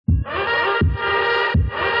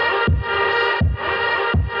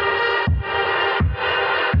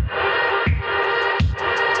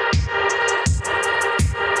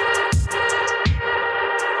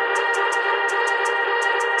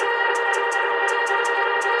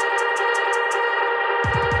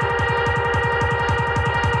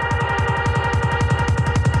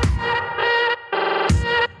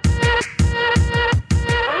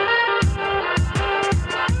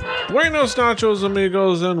Buenos nachos,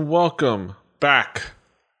 amigos, and welcome back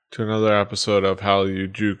to another episode of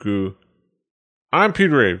Hallyu-Juku. I'm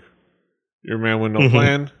Pete Rave, your man with no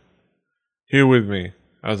plan. Here with me,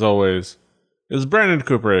 as always, is Brandon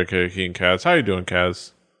Cooper, aka King Kaz. How you doing,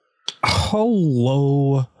 Kaz?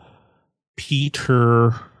 Hello,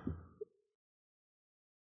 Peter.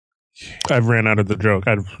 I've ran out of the joke.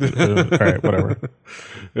 All right, whatever.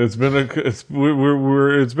 It's been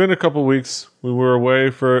a couple weeks. We were away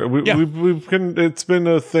for it's been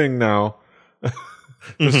a thing now,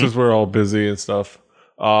 just because we're all busy and stuff.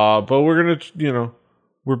 But we're gonna,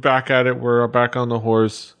 we're back at it. We're back on the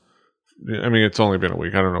horse. I mean, it's only been a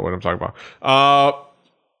week. I don't know what I'm talking about.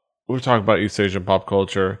 We're talking about East Asian pop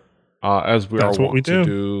culture, as That's what we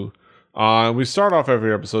do. We start off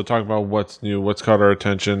every episode talking about what's new, what's caught our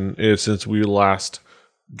attention since we last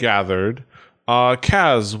gathered.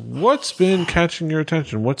 Kaz, what's been catching your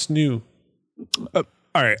attention? What's new? All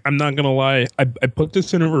right, I'm not gonna lie. I put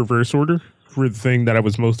this in a reverse order for the thing that I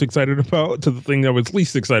was most excited about to the thing that I was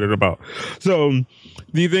least excited about. So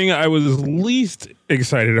the thing I was least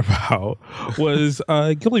excited about was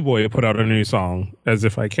Gilly Boy put out a new song, As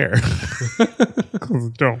If I Care.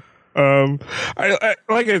 Don't. I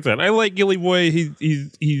like I said, I like Gilly Boy.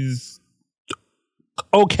 He's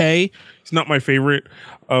okay. He's not my favorite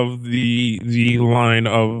of the line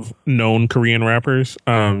of known Korean rappers.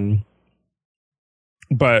 But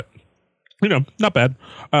not bad.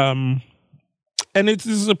 And this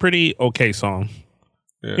is a pretty okay song.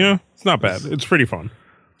 Yeah, it's not bad. It's pretty fun.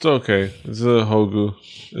 It's okay. It's a Hogu.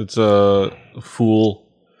 It's a Fool.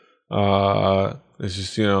 It's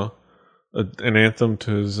just an anthem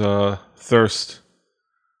to his thirst.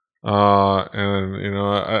 And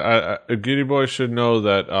Giddy Boy should know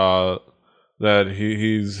that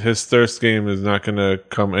his thirst game is not going to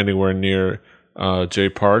come anywhere near Jay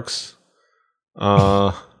Park's.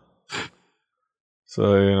 So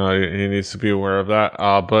he needs to be aware of that.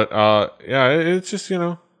 It's just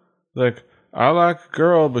like, I like a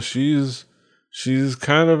girl, but she's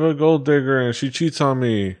kind of a gold digger and she cheats on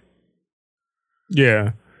me.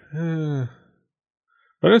 Yeah. But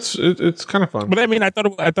it's kind of fun. But I mean, I thought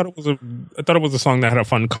it was a song that had a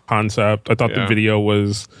fun concept. I thought the video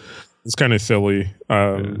was kind of silly.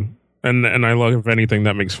 And I love, if anything,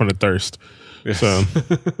 that makes fun of thirst. Yes. So,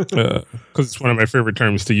 because it's one of my favorite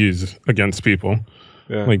terms to use against people.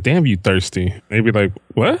 Yeah. Like, damn, you thirsty. They'd be like,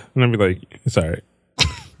 what? And I'd be like, it's all right.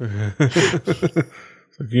 It's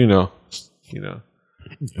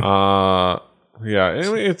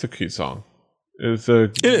a cute song. It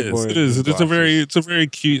is. It's a very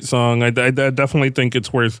cute song. I definitely think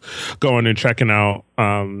it's worth going and checking out.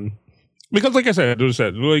 Because, like I said,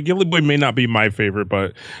 Gilly Boy may not be my favorite,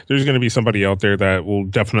 but there's going to be somebody out there that will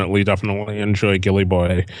definitely enjoy Gilly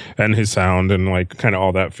Boy and his sound and like kind of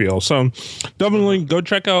all that feel. So definitely go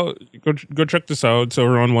check this out. It's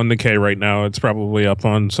over on 1K right now. It's probably up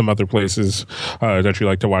on some other places that you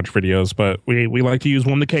like to watch videos, but we like to use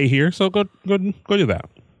 1K here, so go do that.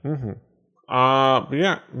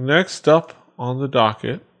 Next up on the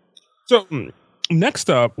docket. So next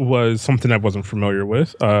up was something I wasn't familiar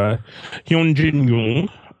with, Hyunjin Yoon.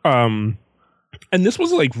 And this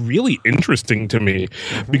was like really interesting to me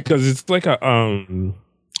because it's like a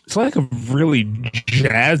really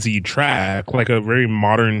jazzy track, like a very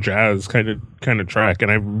modern jazz kind of track,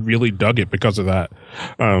 and I really dug it because of that.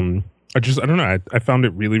 I don't know. I found it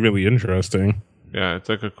really, really interesting. Yeah, it's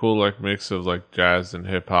like a cool like mix of like jazz and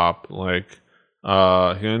hip hop. Like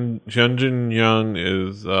Hyunjin Young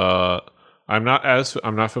is I'm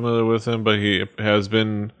not familiar with him, but he has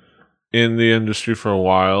been in the industry for a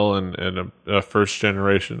while and a first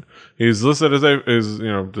generation. He's listed as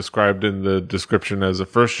described in the description as a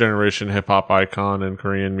first generation hip hop icon in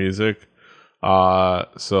Korean music.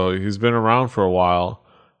 So he's been around for a while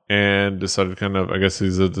and decided I guess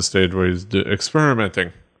he's at the stage where he's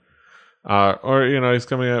experimenting. He's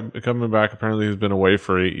coming back. Apparently he's been away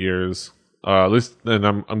for 8 years. At least, and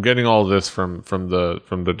I'm getting all this from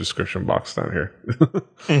the description box down here.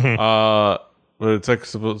 But it's like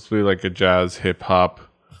supposed to be like a jazz hip hop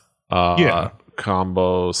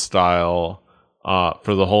combo style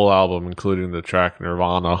for the whole album, including the track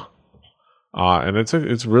Nirvana. And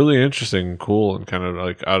it's really interesting and cool and kind of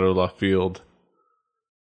like out of left field.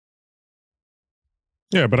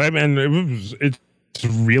 Yeah, but it's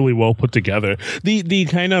really well put together. The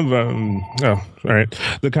kind of the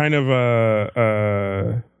kind of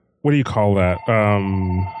what do you call that?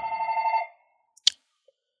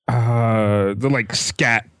 The like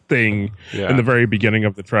scat thing in the very beginning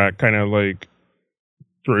of the track kind of like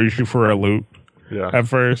throws you for a loop at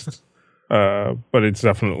first. But it's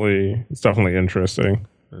definitely interesting.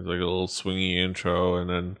 There's like a little swingy intro, and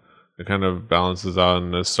then it kind of balances out,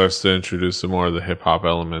 and it starts to introduce some more of the hip hop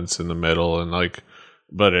elements in the middle, and like,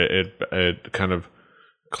 but it kind of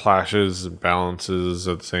clashes and balances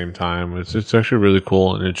at the same time. It's actually really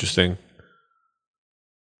cool and interesting.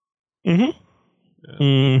 Mm-hmm. Yeah.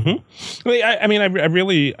 Mm-hmm. I mean, I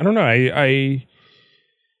really, I don't know. I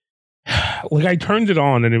like, I turned it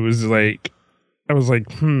on and it was like, I was like,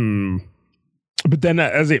 but then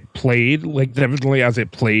as it played, like definitely as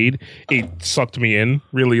it played, it sucked me in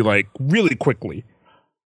really, like really quickly.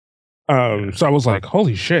 So I was like,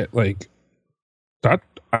 holy shit, like that,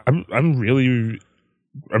 I'm really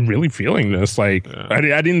feeling this. Like, I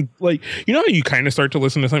didn't like, you know, how you kind of start to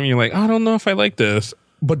listen to something, you're like, I don't know if I like this,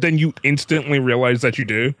 but then you instantly realize that you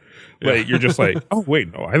do. Like, you're just like, oh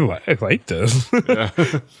wait, no, I like this. Yeah.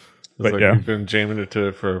 But like, you've been jamming it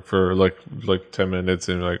to for like 10 minutes,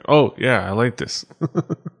 and you're like, oh yeah, I like this.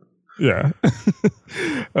 Yeah.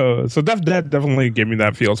 So that definitely gave me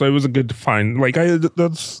that feel. So it was a good to find. Like,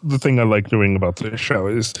 that's the thing I like doing about this show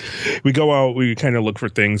is we go out, we kind of look for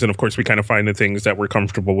things, and of course we kind of find the things that we're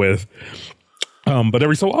comfortable with. But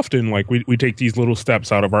every so often, like we take these little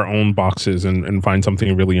steps out of our own boxes and find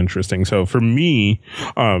something really interesting. So for me,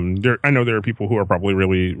 I know there are people who are probably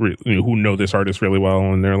really who know this artist really well,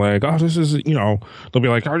 and they're like, "Oh, this is," they'll be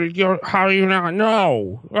like, "How do you not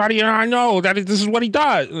know? How do you not know that this is what he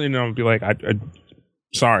does?" I'll be like, "I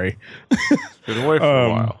sorry." Been away for a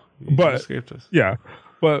while, but escaped us. Yeah.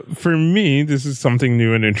 But for me, this is something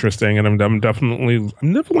new and interesting, and I'm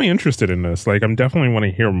definitely interested in this. Like, I'm definitely want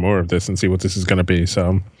to hear more of this and see what this is going to be.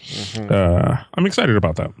 So, I'm excited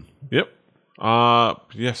about that. Yep.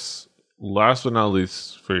 Yes. Last but not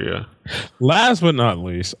least for you. Last but not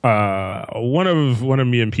least, one of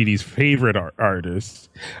me and PD's favorite artists,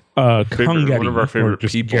 Kangedi, one of our favorite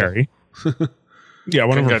people, Gary. Yeah,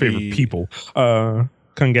 one of our favorite people,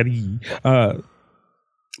 Kangedi.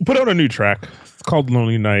 Put out a new track. It's called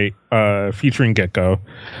Lonely Night, featuring Getgo.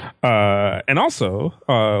 And also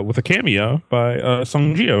with a cameo by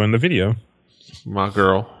Songjio in the video. My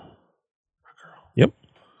girl. Yep.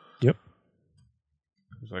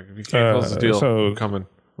 It's like, if you can't close the deal, I'm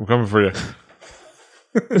coming for you.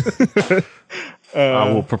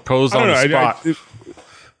 I will propose on the spot.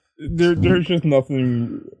 There's just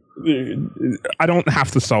nothing. I don't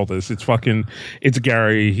have to sell this. It's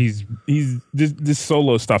Gary. He's this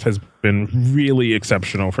solo stuff has been really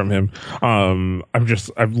exceptional from him.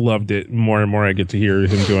 I've loved it more and more. I get to hear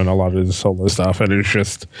him doing a lot of his solo stuff, and it's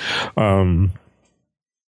just, I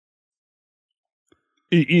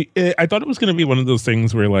thought it was going to be one of those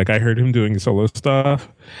things where, like, I heard him doing solo stuff,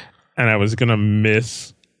 and I was gonna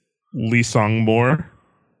miss Lee Sung more.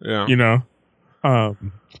 Yeah,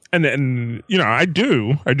 And then, I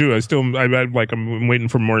do. I'm waiting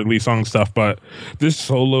for more Lee Sung stuff, but this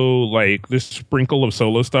sprinkle of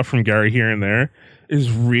solo stuff from Gary here and there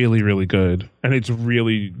is really, really good. And it's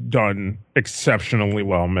really done exceptionally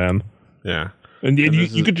well, man. Yeah. And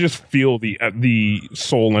you could just feel the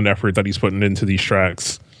soul and effort that he's putting into these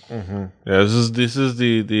tracks. Mm-hmm. Yeah, this is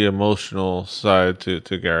the emotional side to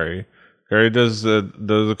Gary. Gary does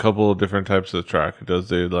a couple of different types of track. He does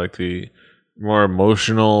the more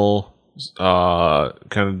emotional,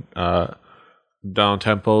 kind of down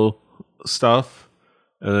tempo stuff,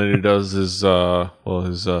 and then he does his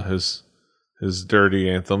dirty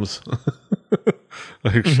anthems,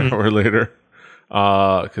 like Shower Later,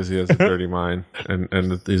 because he has a dirty mind,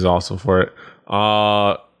 and he's awesome for it.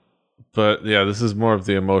 But yeah, this is more of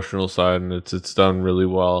the emotional side, and it's done really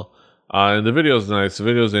well. And the video's nice. The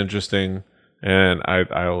video's interesting, and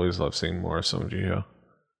I always love seeing more of Songjio.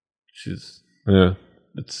 I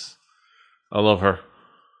love her.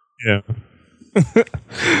 Yeah.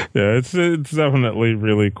 Yeah, it's definitely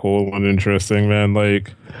really cool and interesting, man.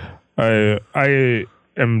 Like, I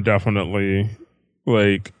am definitely,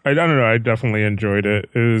 like, I don't know, I definitely enjoyed it.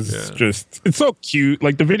 It was just, it's so cute.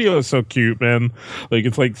 Like, the video is so cute, man. Like,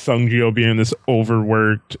 it's like Songjio being this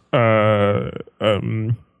overworked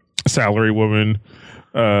salary woman,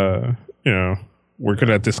 working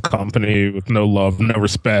at this company with no love, no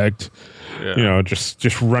respect. Yeah.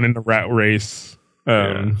 Just running the rat race.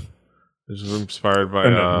 This is inspired by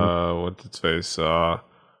what's its face?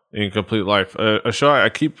 Incomplete Life. A show I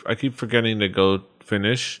keep forgetting to go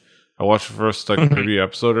finish. I watched the first maybe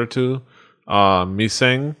episode or two.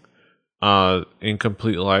 Miseng,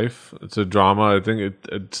 Incomplete Life. It's a drama. I think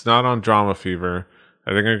it's not on Drama Fever.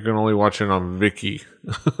 I think I can only watch it on Viki.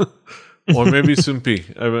 Or maybe Sumpi.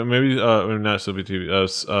 Maybe not Sumpi TV.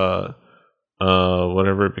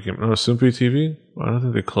 Whatever it became. No, Sumpi TV. I don't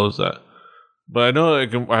think they closed that. But I know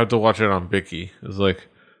I have to watch it on Viki. It's like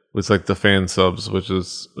with like the fan subs, which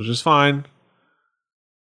is fine.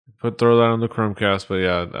 Throw that on the Chromecast, but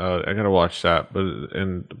yeah, I gotta watch that.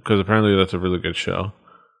 And because apparently that's a really good show.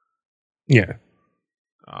 Yeah.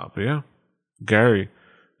 But yeah, Gary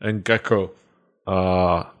and Gecko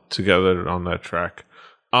together on that track.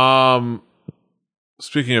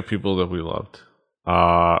 Speaking of people that we loved,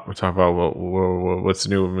 we're talking about what's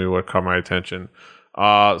new with me, what caught my attention.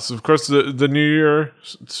 So of course the new year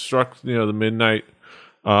struck, the midnight.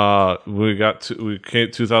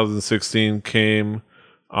 2016 came,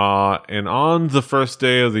 and on the first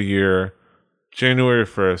day of the year, January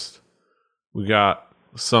 1st, we got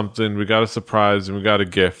something. We got a surprise and we got a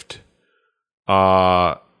gift.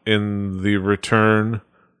 In the return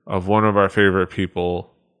of one of our favorite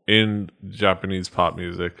people in Japanese pop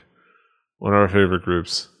music, one of our favorite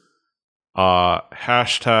groups.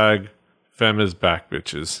 Hashtag Fem is back,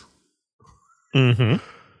 bitches. Mm-hmm.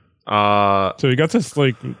 So we got this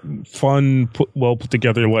like fun, well put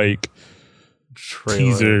together like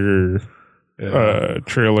teaser,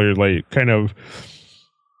 trailer, like kind of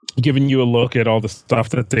giving you a look at all the stuff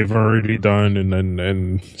that they've already done,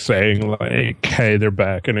 and saying like, "Hey, they're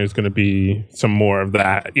back," and there's going to be some more of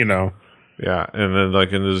that, Yeah, and then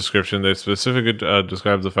like in the description, they specifically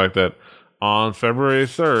describe the fact that on February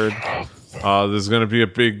 3rd, there's going to be a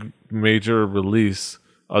big major release,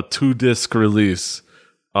 a 2-disc release,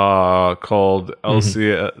 called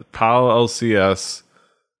LCS, PAL LCS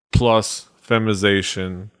plus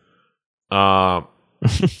Femization. I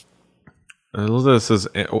love that it says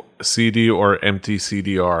CD or empty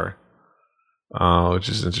CDR, which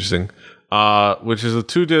is interesting. Which is a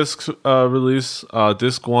 2-disc release.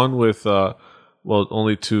 Disc 1 with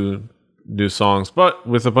only 2 new songs, but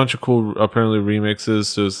with a bunch of cool apparently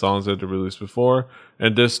remixes to songs that they released before.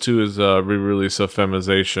 And Disc 2 is a re-release of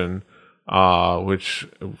Femization, which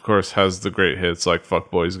of course has the great hits like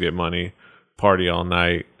 "Fuck Boys Get Money," "Party All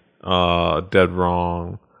Night," "Dead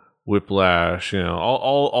Wrong," "Whiplash,"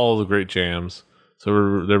 all the great jams.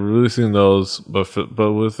 So they're releasing those, but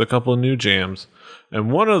with a couple of new jams,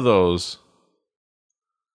 and one of those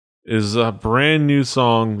is a brand new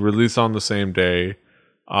song released on the same day,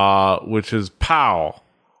 which is "Pow."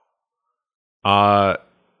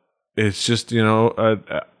 It's just I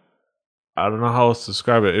don't know how else to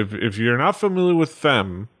describe it. If you're not familiar with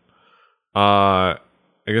Fem, I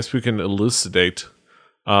guess we can elucidate.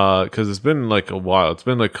 Because it's been like a while. It's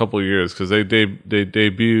been like a couple of years because they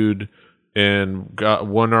debuted and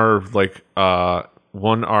won our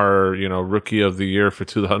Rookie of the Year for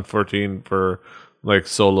 2014 for like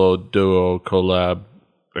solo, duo, collab,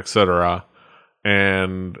 etc.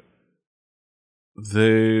 And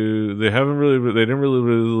they didn't really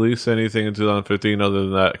release anything in 2015 other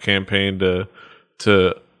than that campaign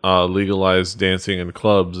to legalize dancing in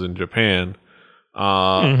clubs in Japan.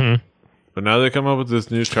 But now they come up with this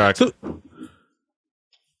new track. So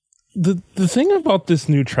the thing about this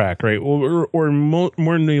new track, right, or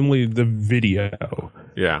more namely the video,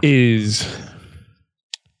 is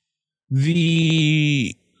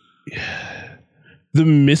the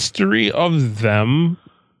mystery of them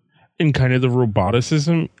and kind of the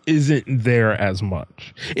roboticism isn't there as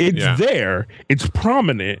much. It's there, it's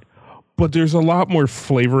prominent, but there's a lot more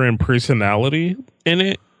flavor and personality in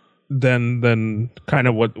it than kind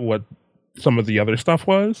of what some of the other stuff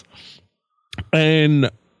was. And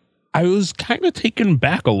I was kind of taken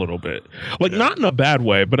back a little bit, like not in a bad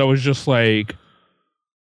way, but I was just like,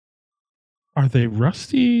 are they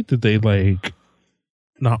rusty? Did they like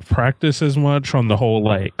not practice as much on the whole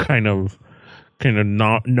like kind of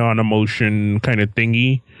non-emotion kind of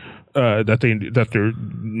thingy that they're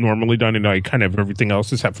normally done in like kind of everything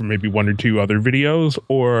else except for maybe 1 or 2 other videos?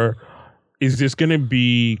 Or is this going to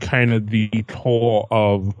be kind of the toll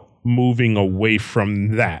of moving away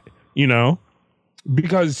from that,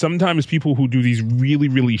 because sometimes people who do these really,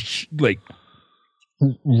 really like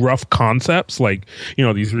rough concepts, like,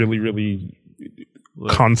 these really, really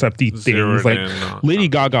concept-y things, like Lady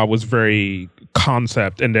Gaga was very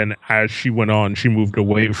concept, and then as she went on, she moved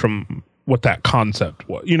away from what that concept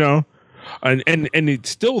was, and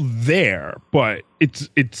it's still there, but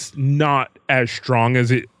it's not as strong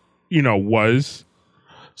as it, was.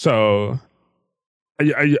 So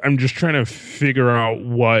I'm just trying to figure out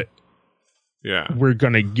what we're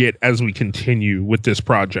gonna get as we continue with this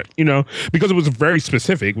project, because it was very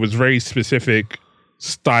specific. It was very specific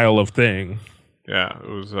style of thing. Yeah, it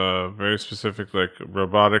was very specific, like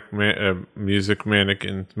robotic music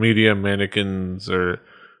media mannequins, or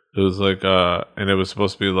it was like and it was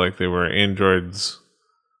supposed to be like they were androids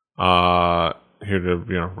here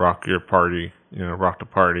to rock your party, rock the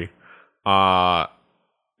party.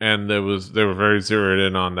 and they were very zeroed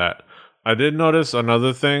in on that. I did notice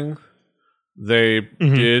another thing. They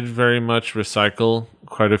did very much recycle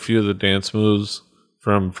quite a few of the dance moves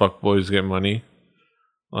from Fuckboys Get Money.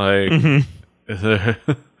 Like, they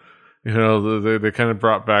kind of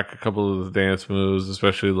brought back a couple of the dance moves,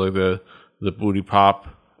 especially like the booty pop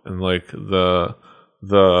and like the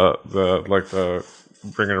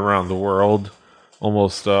bringing around the world,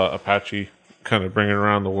 almost Apache kind of bringing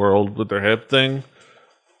around the world with their hip thing,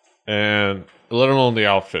 and let alone the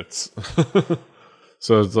outfits.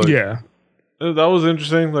 So it's like, that was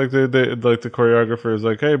interesting. Like they like the choreographer is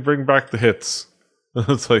like, hey, bring back the hits.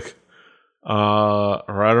 It's like,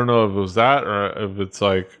 or I don't know if it was that, or if it's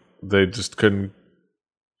like they just couldn't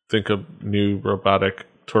think of new robotic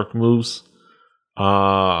twerk moves.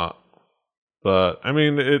 But I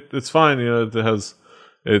mean, it's fine. It has,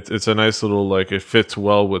 it's a nice little, like, it fits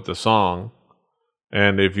well with the song.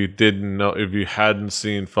 And if you hadn't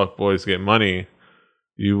seen Fuckboys Get Money,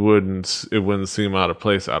 it wouldn't seem out of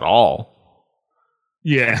place at all.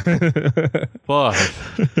 Yeah. But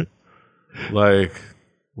like,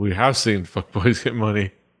 we have seen Fuckboys Get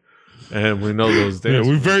Money, and we know those days. Yeah,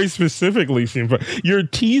 we very specifically seen. Your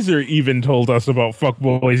teaser even told us about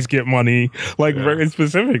Fuckboys Get Money, like, very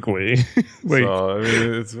specifically. Like, so, I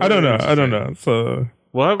mean, it's I don't know. So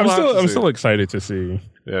I'm still excited to see.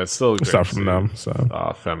 Yeah, it's still stuff from them. So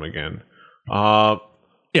Femme again. Yeah.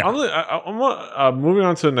 I'm moving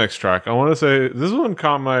on to the next track. I want to say this one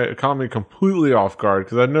caught me completely off guard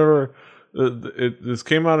because I never. This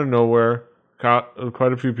came out of nowhere, caught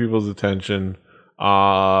quite a few people's attention.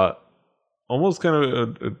 It's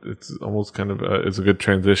a good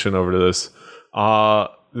transition over to this.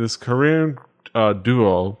 This Korean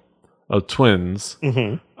duo of twins,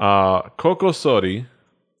 Coco Sori,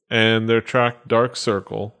 and their track Dark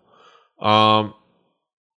Circle.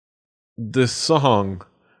 This song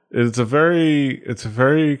is a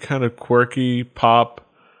very kind of quirky pop,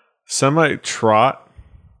 semi-trot,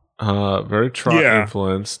 very trot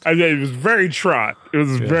influenced. It was very trot. It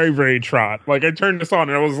was very, very trot. Like, I turned this on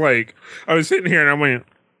and I was sitting here and I went,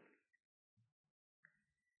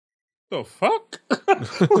 the fuck?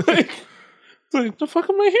 like, the fuck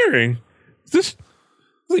am I hearing? Is this,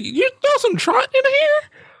 like, you throw some trot in here?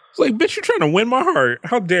 It's like, bitch, you're trying to win my heart.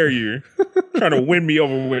 How dare you? Trying to win me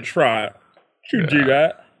over with trot. You do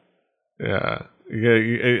that. Yeah.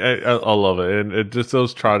 I love it. And it just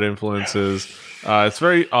those trot influences. It's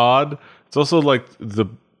very odd. It's also like the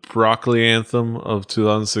Broccoli anthem of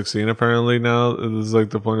 2016, apparently now. This is like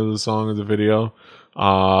the point of the song or the video,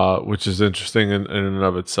 which is interesting in and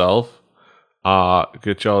of itself.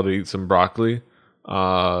 Get y'all to eat some broccoli.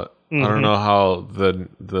 I don't know how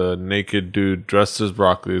the naked dude dressed as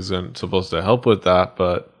broccoli is supposed to help with that,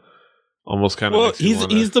 but almost kind of. Well,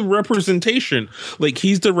 he's the representation. Like,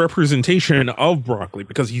 he's the representation of broccoli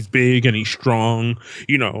because he's big and he's strong.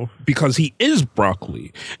 Because he is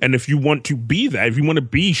broccoli. And if you want to be that, if you want to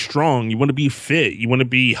be strong, you want to be fit, you want to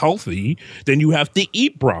be healthy, then you have to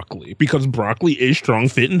eat broccoli because broccoli is strong,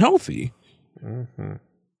 fit, and healthy. Which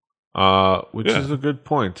is a good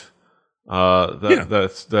point.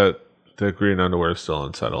 That green underwear is still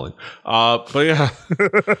unsettling. But yeah,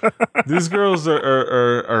 these girls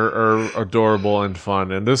are adorable and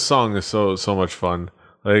fun, and this song is so much fun.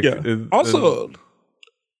 Like,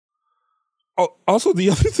 also the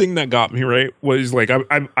other thing that got me right was like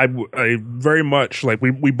I very much like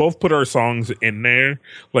we both put our songs in there,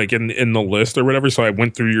 like in the list or whatever. So I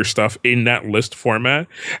went through your stuff in that list format,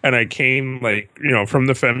 and I came from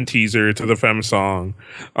the Femme teaser to the Femme song,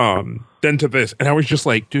 then to this, and I was just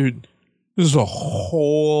like, dude, this is a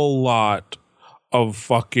whole lot of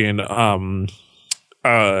fucking what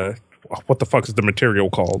the fuck is the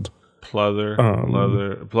material called? Pleather,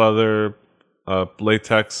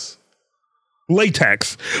 latex.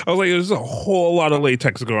 Latex. I was like, there's a whole lot of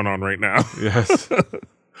latex going on right now. Yes.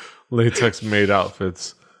 Latex made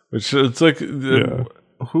outfits. Which it's like,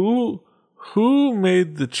 who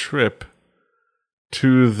made the trip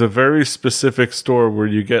to the very specific store where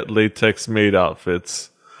you get latex made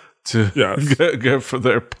outfits to get for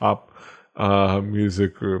their pop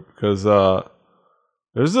music group? Because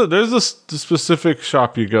there's a specific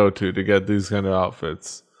shop you go to get these kind of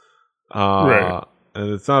outfits. Right.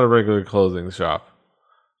 And it's not a regular clothing shop.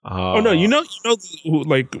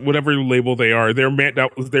 Like, whatever label they are,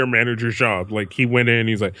 that was their manager's job. Like, he went in,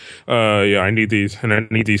 he's like, I need these, and I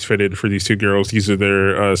need these fitted for these two girls. These are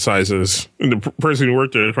their sizes. And the person who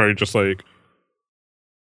worked there is probably just like,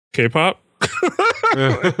 K-pop?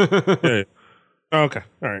 Yeah. Okay,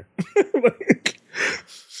 all right.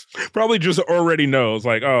 Probably just already knows,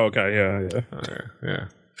 like, oh, okay, yeah. Yeah.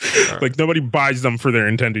 Like nobody buys them for their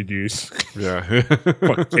intended use. Yeah.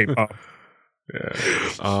 Fuck K-pop.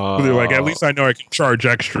 Yeah. They're like, at least I know I can charge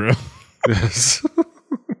extra. Yes.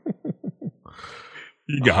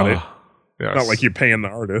 You got it. Yes. Not like you're paying the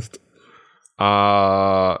artist.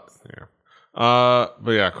 Yeah.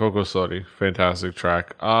 But yeah, Coco Sori, fantastic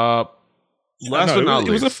track. Last but not least,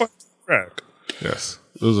 it was a fun track. Yes,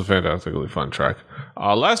 it was a fantastically fun track.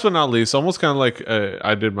 Last but not least, almost kind of like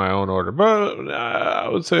I did my own order, but I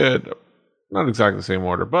would say not exactly the same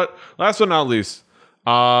order. But last but not least,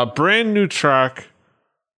 brand new track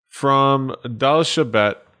from Dal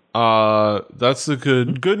Shabet. That's the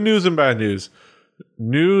good news and bad news.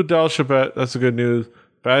 New Dal Shabet, that's the good news.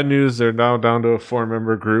 Bad news, they're now down to a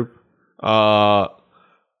 4-member group.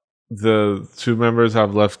 The 2 members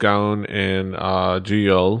have left, Gaon and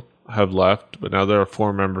Gio have left, but now they're a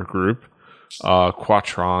 4-member group.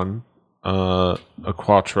 Quatron, a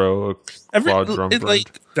Quattro, a quad drum.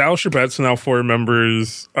 Like Dal Shabet's now 4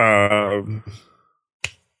 members.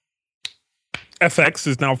 FX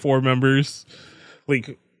is now 4 members.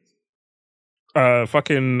 Like how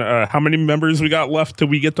many members we got left till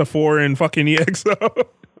we get to 4 in fucking EXO?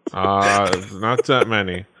 Not that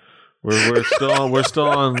many. We're still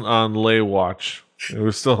on lay watch.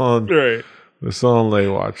 We're still on lay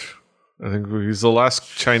watch. I think he's the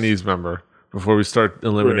last Chinese member before we start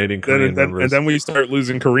eliminating Korean members. And then we start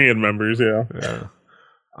losing Korean members. Yeah.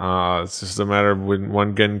 It's just a matter of when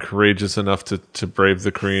one getting courageous enough to brave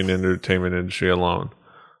the Korean entertainment industry alone.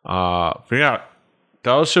 But yeah,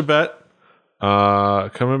 Dal Shabet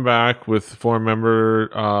coming back with 4-member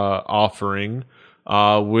offering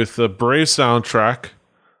with a Brave soundtrack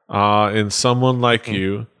in Someone Like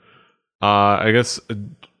You. I guess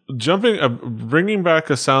bringing back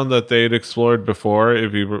a sound that they'd explored before.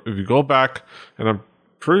 If you go back, and I'm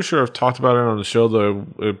pretty sure I've talked about it on the show, though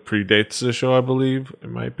it predates the show, I believe it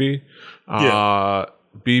might be.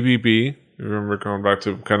 BBB. You remember going back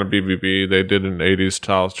to kind of BBB? They did an 80s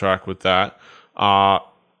style track with that.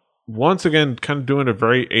 Once again, kind of doing a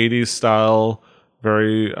very 80s style,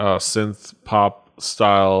 very synth pop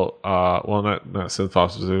style. Well, not synth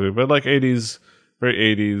pop specifically, but like 80s, very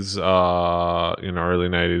 80s, early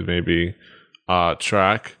 90s maybe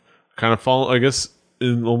track. Kind of follow, I guess,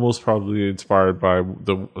 almost probably inspired by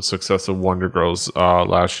the success of Wonder Girls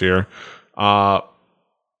last year. And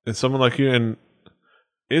Someone Like You, and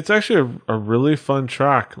it's actually a really fun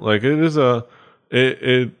track. Like it is it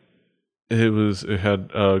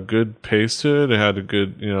had a good pace to it. It had a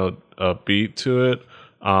good beat to it.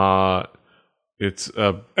 It's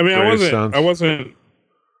I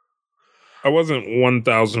wasn't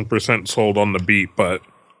 1000% sold on the beat, but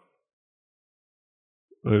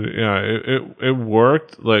yeah, it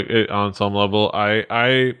worked on some level.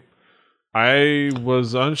 I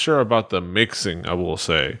was unsure about the mixing, I will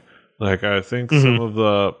say. Like I think some of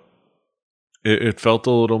the it felt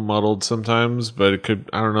a little muddled sometimes, but it could,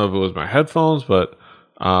 I don't know if it was my headphones, but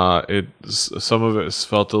some of it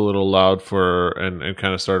felt a little loud and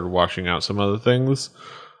kind of started washing out some other things.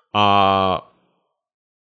 Oddly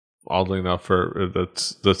enough,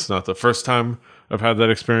 that's not the first time I've had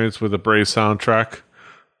that experience with a Brave soundtrack.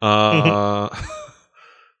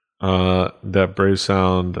 That Brave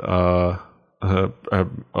sound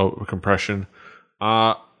compression.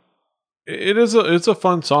 It's a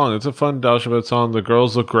fun song. It's a fun Dal Shabet song. The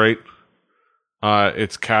girls look great.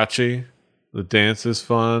 It's catchy. The dance is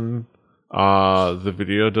fun. The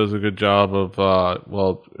video does a good job of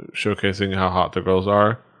showcasing how hot the girls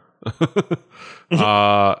are.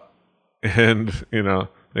 And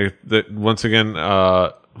they once again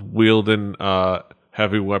wield in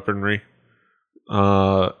heavy weaponry,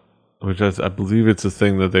 which I believe it's a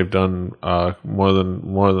thing that they've done more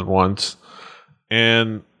than once.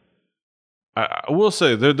 And I will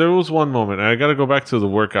say there was one moment, and I got to go back to the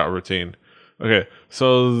workout routine. Okay,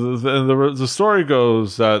 so the story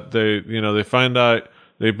goes that they find out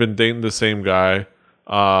they've been dating the same guy,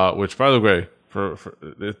 which, by the way,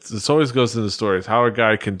 this always goes in the stories how a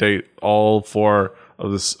guy can date all 4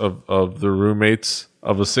 of the roommates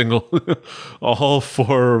of a single, all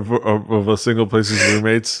 4 of a single place's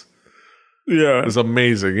roommates. Yeah, it's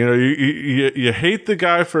amazing. You hate the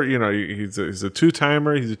guy for he's a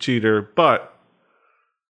 2-timer, he's a cheater, but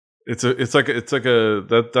that's a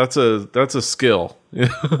skill.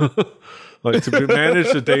 Like to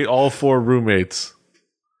manage to date all 4 roommates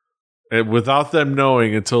and without them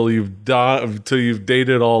knowing until you've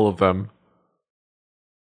dated all of them.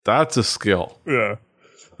 That's a skill. Yeah.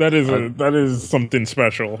 That is something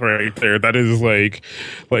special right there. That is like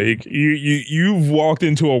you've walked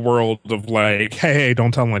into a world of like, hey,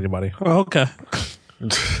 don't tell anybody. Oh, okay.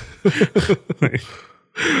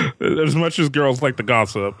 As much as girls like the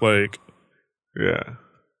gossip, like, Yeah.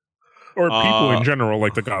 or people in general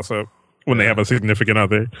like the gossip when they have a significant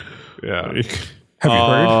other. Yeah. Like, have you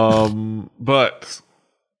heard? But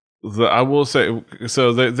I will say,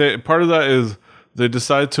 so they part of that is they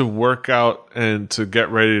decide to work out and to get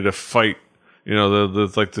ready to fight. You know,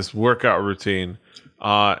 there's like this workout routine.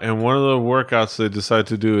 And one of the workouts they decide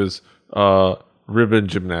to do is ribbon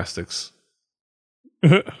gymnastics.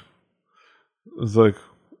 It's like,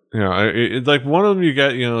 you know, it's like one of them you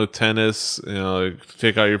get, you know, tennis, you know, like, to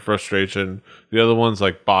take out your frustration. The other one's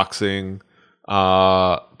like boxing.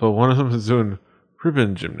 But one of them is doing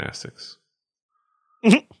ribbon gymnastics.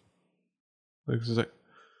 Like, it's like,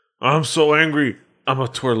 I'm so angry. I'm a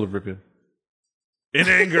twirl of ribbon. In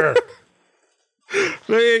anger.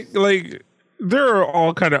 like there are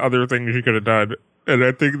all kind of other things you could have done, and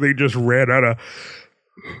I think they just ran out of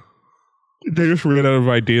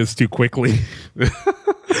ideas too quickly.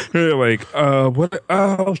 They're like, what?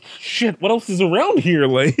 Oh shit! What else is around here?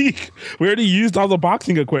 Like, we already used all the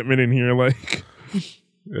boxing equipment in here. Like,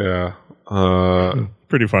 yeah,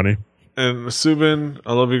 pretty funny. And Subin,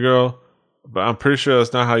 I love you, girl, but I'm pretty sure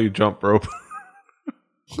that's not how you jump rope.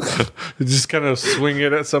 You just kind of swing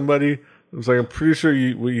it at somebody. It's like, I'm pretty sure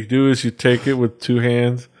what you do is you take it with two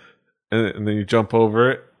hands and then you jump over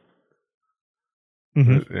it.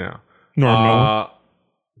 Mm-hmm. Yeah. Normal.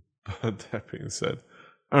 But that being said,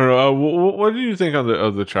 I don't know. What do you think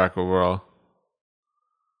of the track overall?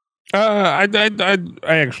 I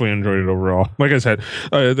actually enjoyed it overall. Like I said,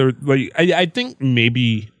 I think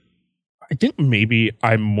maybe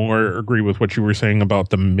I more agree with what you were saying about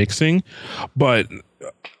the mixing, but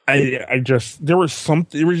there was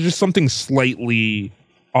just something slightly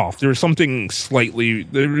off. There was just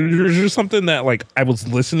something that like I was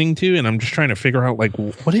listening to, and I'm just trying to figure out like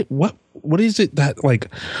what is it that like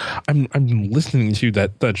I'm listening to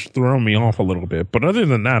that's throwing me off a little bit. But other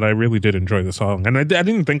than that, I really did enjoy the song, and I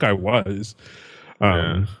didn't think I was,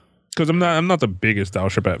 because I'm not the biggest Al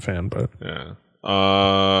Shabbat fan, but yeah.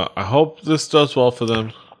 I hope this does well for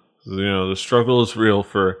them. You know, the struggle is real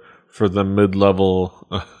for the mid-level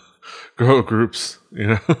girl groups. You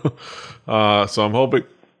know, so I'm hoping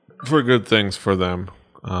for good things for them,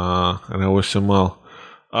 and I wish them well.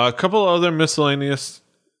 A couple other miscellaneous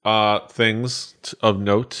things of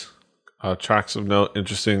note, tracks of note,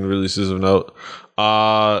 interesting releases of note.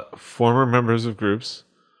 Former members of groups.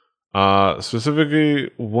 Specifically,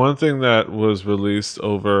 one thing that was released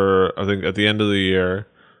over, I think, at the end of the year,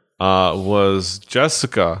 was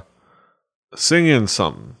Jessica singing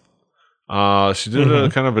something. She did a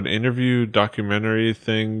kind of an interview documentary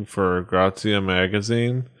thing for Grazia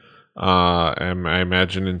magazine, and I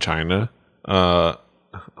imagine in China,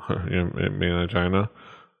 mainland China,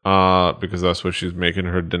 because that's what she's making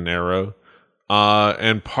her dinero.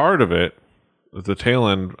 And part of it, the tail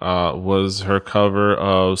end, was her cover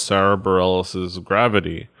of Sarah Bareilles'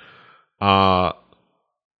 Gravity. It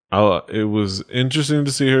was interesting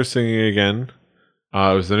to see her singing again.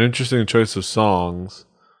 It was an interesting choice of songs.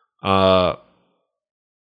 I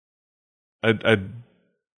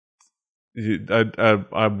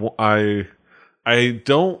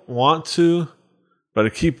don't want to, but I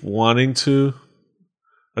keep wanting to.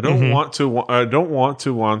 I don't want to. I don't want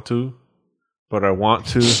to, but I want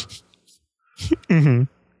to.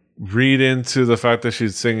 Read into the fact that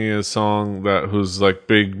she's singing a song whose like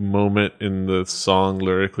big moment in the song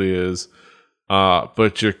lyrically is,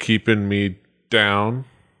 but you're keeping me down.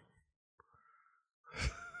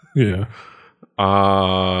 Yeah.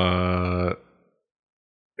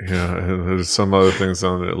 Yeah, and there's some other things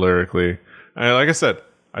on it lyrically. And like I said,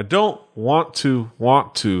 I don't want to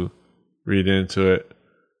read into it,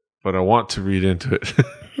 but I want to read into it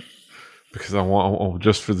because I want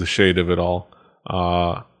just for the shade of it all.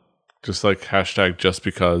 Just like hashtag just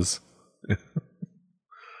because.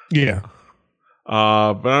 Yeah. But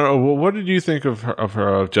I don't know, what did you think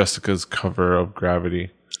of Jessica's cover of Gravity?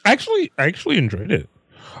 I actually enjoyed it.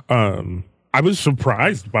 I was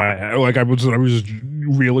surprised by it. Like I was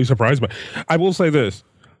really surprised by it. I will say this.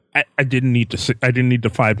 I didn't need to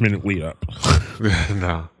 5-minute lead up.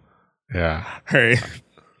 No. Yeah. Hey.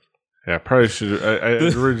 Yeah, probably should. I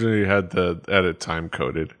originally had the edit time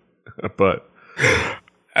coded, but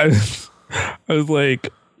I was like,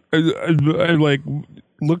 I like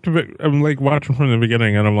looked a bit. I'm like watching from the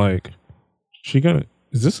beginning, and I'm like,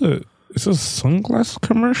 is this a sunglass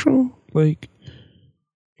commercial? Like,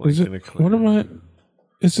 is it? What am I?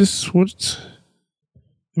 Is this what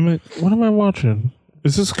am I watching?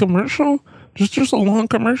 Is this a commercial? Just a long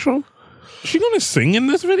commercial? Is she gonna sing in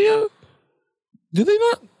this video? Do they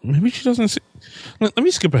not? Maybe she doesn't. Let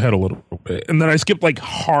me skip ahead a little bit, and then I skipped like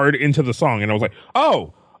hard into the song, and I was like,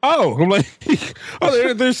 oh. I'm like,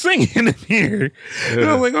 oh, they're singing in here, yeah. And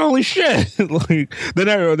I was like, holy shit! Like, then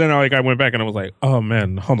I went back and I was like, oh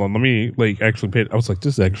man, hold on, let me like actually pay. I was like,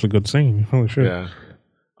 this is actually good singing. Holy shit! Yeah.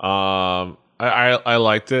 I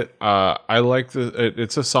liked it. I liked it.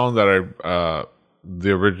 It's a song that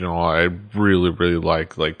the original I really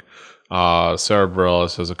like. Like, Sarah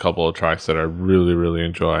Bareilles has a couple of tracks that I really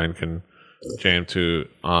enjoy and can jam to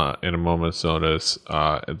in a moment's notice.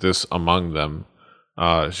 This among them.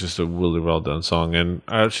 It's just a really well done song, and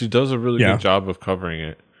she does a really good job of covering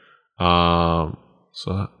it. So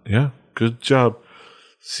yeah, good job,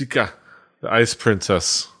 Sika, the Ice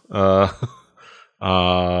Princess.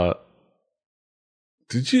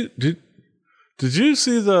 Did you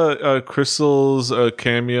see the Crystal's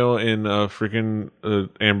cameo in freaking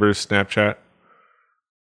Amber's Snapchat?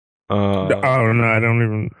 Oh no, I don't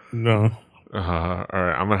even know. All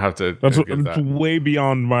right, I'm gonna have to. That's way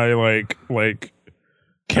beyond my like.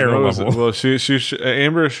 Care level. Well, she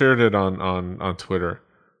Amber shared it on Twitter,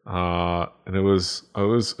 and it was I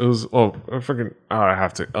freaking I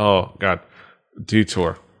have to god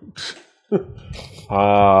detour.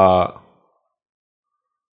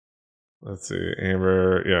 Let's see,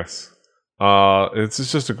 Amber, yes, it's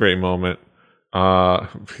just a great moment,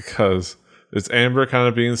 because it's Amber kind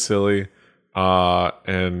of being silly,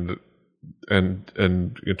 and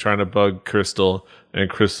you're trying to bug Crystal, and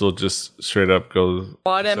Crystal just straight up goes,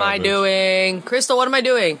 what am I doing? Crystal, what am I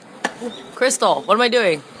doing? Crystal, what am I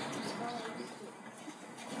doing?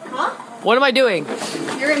 Huh? What am I doing?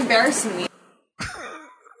 You're embarrassing me.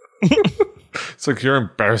 It's like, you're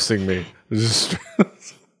embarrassing me. It's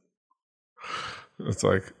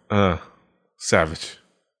like, savage.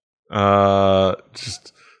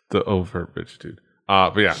 Just the overt bitch, dude.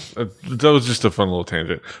 But yeah, that was just a fun little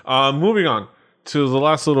tangent. Moving on to the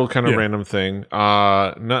last little kind of random thing.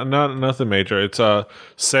 Not nothing major. It's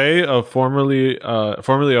Say, formerly of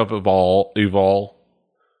Evol,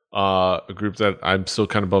 a group that I'm still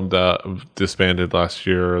kind of bummed out disbanded last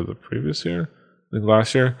year or the previous year. I think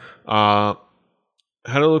last year.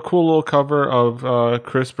 Had a cool little cover of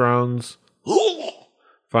Chris Brown's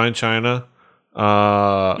Fine China.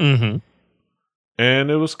 And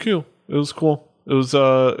it was cute. It was cool. It was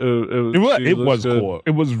cool.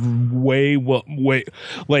 It was way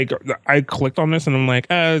like, I clicked on this and I'm like,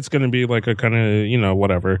 it's gonna be like a kind of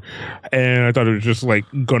whatever, and I thought it was just like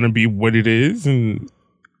gonna be what it is. And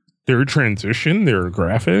there are transition, there are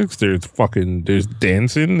graphics, there's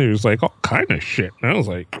dancing, there's like all kind of shit. And I was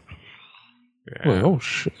like, oh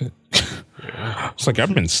shit. It's like,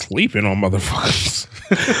 I've been sleeping on motherfuckers.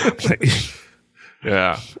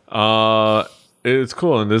 It's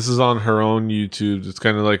cool, and this is on her own YouTube. It's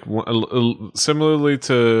kind of like similarly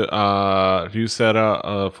to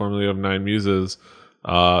Viewseta, formerly of Nine Muses.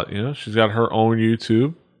 She's got her own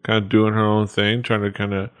YouTube, kind of doing her own thing, trying to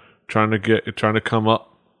come up, trying to get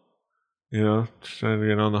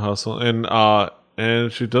on the hustle,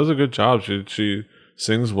 and she does a good job. She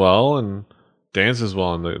sings well and dances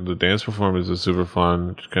well, and the dance performance is super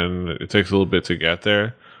fun. It takes a little bit to get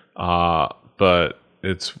there, but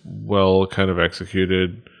it's well kind of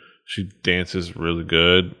executed. She dances really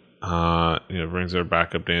good. Brings her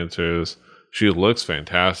backup dancers. She looks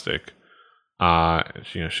fantastic.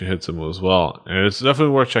 She hits the moves well, and it's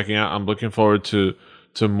definitely worth checking out. I'm looking forward to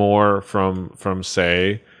more from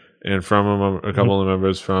Say and from a couple of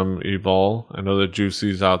members from Evol. I know that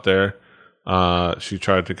Juicy's out there. She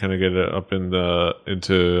tried to kind of get it up into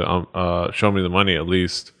Show Me the Money at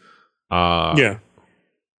least.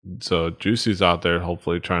 So Juicy's out there,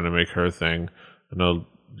 hopefully trying to make her thing. I know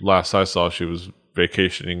last I saw, she was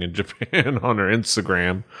vacationing in Japan on her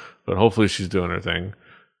Instagram, but hopefully she's doing her thing.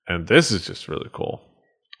 And this is just really cool.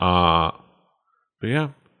 But yeah,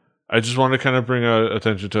 I just want to kind of bring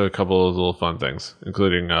attention to a couple of little fun things,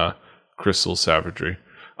 including Crystal savagery.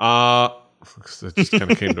 It just kind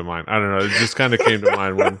of came to mind. I don't know. It just kind of came to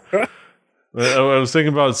mind when I was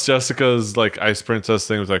thinking about Jessica's like Ice Princess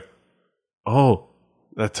thing. It was like, oh,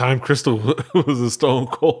 that time Crystal was a stone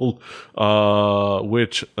cold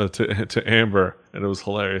witch to Amber, and it was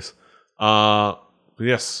hilarious. But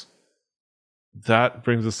yes, that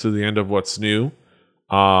brings us to the end of what's new.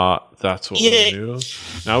 That's what we're new.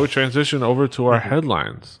 Now we transition over to our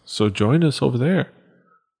headlines. So join us over there,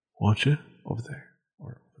 won't you? Over there, or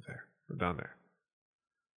over there, or down there.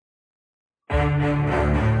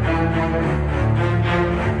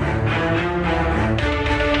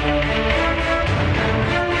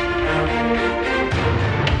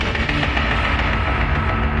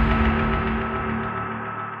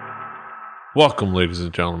 Welcome, ladies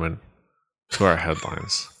and gentlemen, to our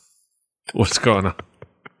headlines. What's going on?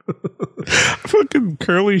 Fucking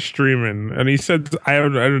Curly streaming, and he said, I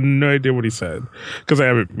have no idea what he said because I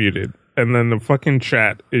have it muted. And then the fucking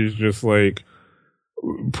chat is just like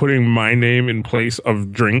putting my name in place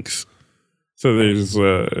of drinks. So there's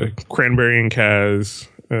cranberry and Kaz,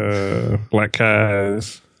 black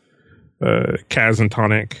Kaz, Kaz and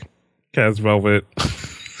tonic, Kaz Velvet.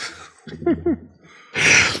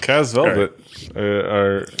 Kaz Velvet.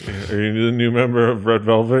 Are you the new member of Red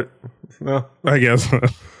Velvet? No, I guess.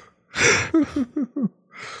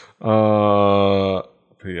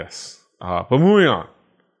 Yes. But moving on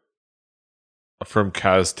from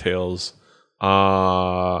Kaz Tales,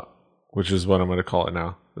 which is what I'm going to call it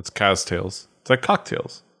now. It's Kaz Tales. It's like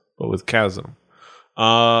cocktails, but with Kaz in them.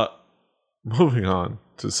 Moving on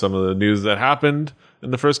to some of the news that happened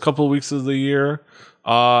in the first couple of weeks of the year.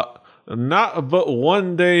 Not but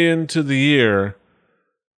one day into the year,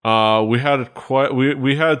 we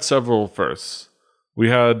had several firsts. We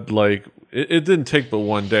had like it didn't take but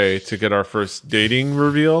one day to get our first dating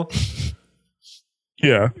reveal.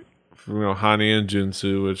 Yeah. Hani and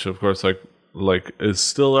Junsu, which of course like is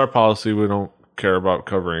still our policy. We don't care about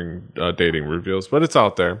covering dating reveals, but it's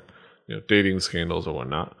out there. Dating scandals or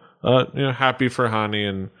whatnot. Happy for Hani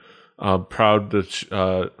and proud that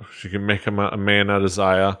she can make a man out of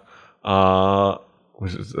Zaya.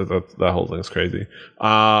 Which is that whole thing is crazy.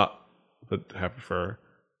 But happy for her.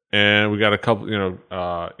 And we got a couple,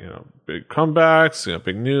 big comebacks,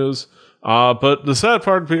 big news. But the sad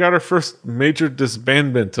part, we got our first major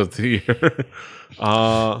disbandment of the year.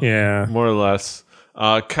 Yeah, more or less.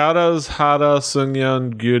 Kata's Hada,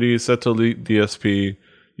 Sungyeon, Gyuri, set to lead DSP,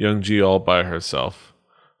 Youngji all by herself.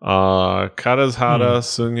 Kata's Hada,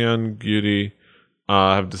 Sungyeon, Gyuri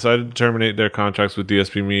have decided to terminate their contracts with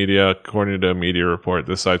DSP Media, according to a media report.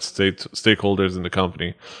 This cites stakeholders in the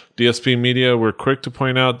company. DSP Media were quick to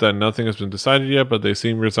point out that nothing has been decided yet, but they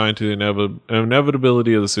seem resigned to the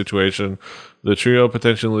inevitability of the situation. The trio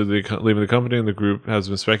potentially leaving the company and the group has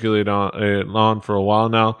been speculated on for a while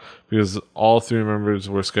now because all three members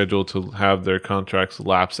were scheduled to have their contracts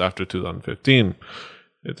lapse after 2015.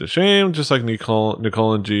 It's a shame, just like Nicole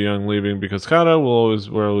and Ji Young leaving, because Kata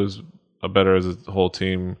were always better as a whole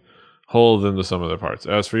team whole than the sum of their parts.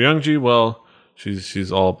 As for Youngji, well,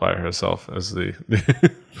 she's all by herself as the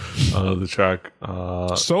track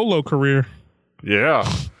solo career. Yeah,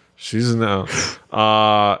 she's now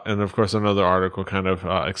and of course another article kind of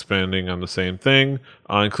expanding on the same thing,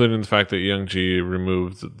 including the fact that Youngji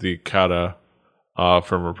removed the Kata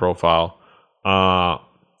from her profile,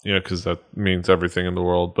 because that means everything in the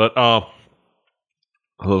world. But I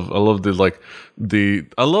love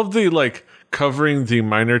the covering the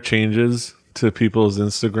minor changes to people's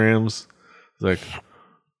Instagrams. Like,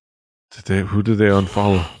 who did they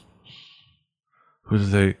unfollow? Who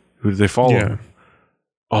did they follow? Yeah.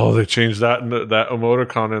 Oh, they changed that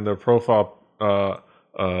emoticon in their profile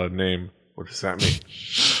name. What does that mean?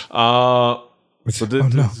 No.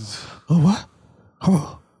 What?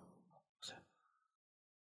 Oh.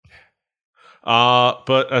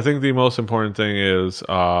 But I think the most important thing is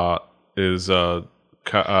Youngji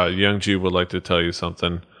would like to tell you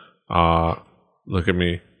something. Look at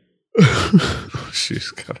me.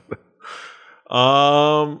 She's got it.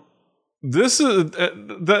 This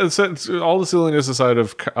is all the silliness aside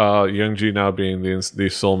of Youngji now being the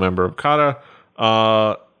sole member of Kata.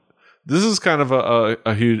 This is kind of a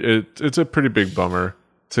huge. It's a pretty big bummer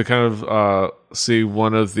to kind of see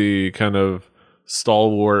one of the kind of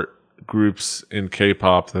stalwart groups in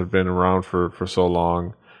K-pop that have been around for so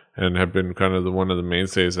long and have been kind of one of the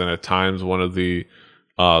mainstays, and at times one of the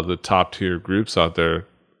top tier groups out there,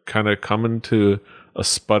 kind of coming to a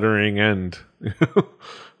sputtering end. Did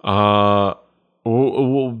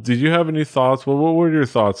you have any thoughts? What were your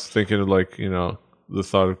thoughts thinking of the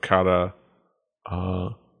thought of Kata?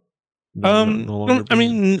 No longer I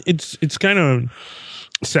mean, it's kind of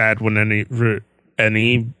sad when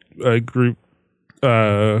any group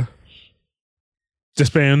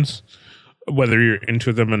disbands, whether you're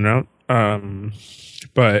into them or not.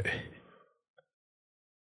 But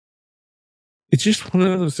it's just one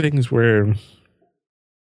of those things where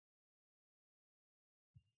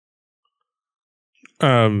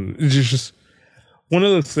it's just one of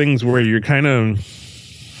those things where you're kind of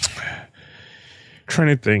trying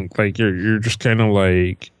to think, like you're just kind of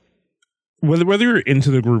like whether you're into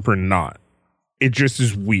the group or not, it just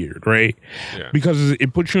is weird, right? Yeah. Because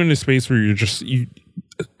it puts you in a space where you're just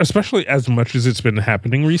especially as much as it's been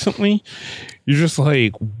happening recently, you're just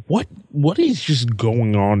like, what is just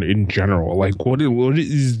going on in general? Like, what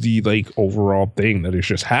is the like overall thing that is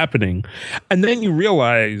just happening? And then you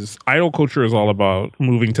realize idol culture is all about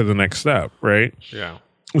moving to the next step, right? Yeah.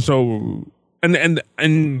 So and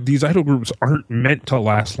these idol groups aren't meant to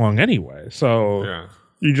last long anyway. So Yeah.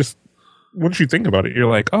 you just, once you think about it, you're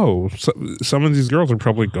like, oh, so, some of these girls are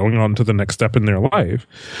probably going on to the next step in their life.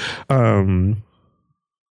 You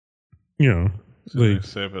know, like,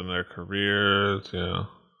 step in their careers, you know,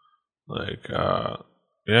 like,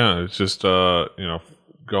 yeah, it's just, you know,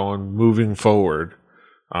 moving forward,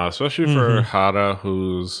 especially for Hara,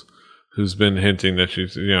 who's been hinting that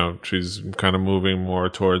she's, you know, she's kind of moving more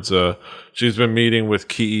towards, she's been meeting with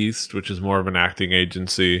Key East, which is more of an acting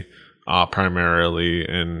agency, primarily,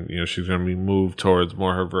 and, you know, she's going to be moved towards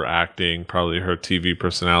more of her acting, probably her TV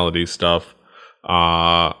personality stuff,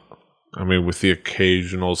 I mean, with the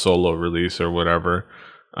occasional solo release or whatever,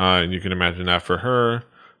 and you can imagine that for her.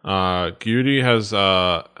 Gyuri has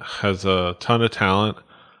a ton of talent,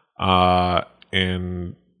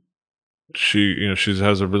 and she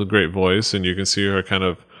has a really great voice, and you can see her kind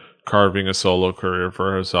of carving a solo career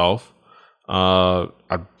for herself. I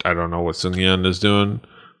don't know what Sunhyun is doing.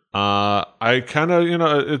 I kind of, you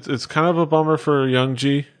know, it's kind of a bummer for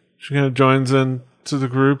Youngji. She kind of joins in to the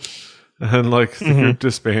group, and like the group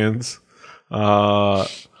disbands.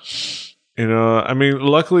 You know, I mean,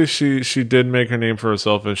 luckily she did make her name for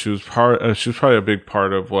herself, and she was probably a big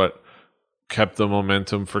part of what kept the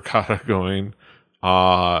momentum for Kara going,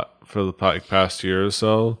 for the past year or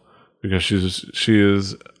so, because she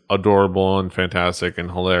is adorable and fantastic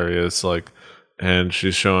and hilarious, like, and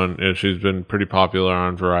she's been pretty popular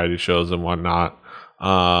on variety shows and whatnot.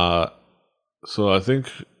 So I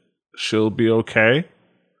think she'll be okay.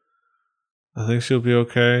 Going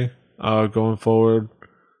forward,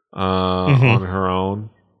 on her own,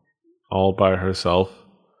 all by herself.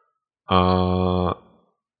 So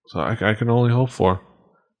I can only hope for.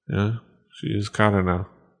 Yeah, she is Kara now.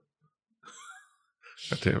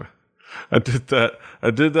 God damn it. I did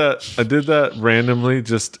that randomly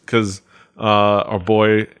just because our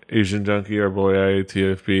boy Asian Junkie, our boy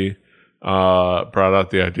IATFP, brought out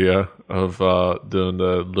the idea of doing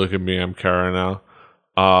the "Look at me, I'm Kara now"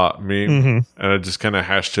 meme, and I just kind of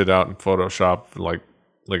hashed it out in Photoshop like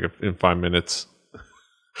in 5 minutes.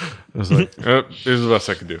 I was like, here's the best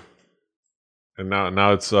I could do, and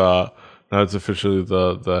now it's officially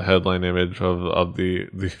the headline image of the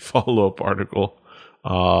follow up article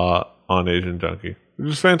on Asian Junkie, which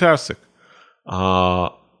is fantastic.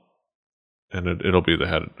 And it'll be the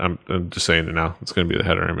head. I'm just saying it now. It's going to be the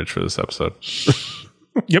header image for this episode.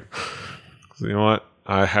 Yep. So you know what?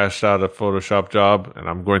 I hashed out a Photoshop job, and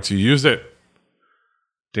I'm going to use it.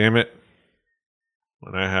 Damn it.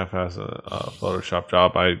 When I half-ass a Photoshop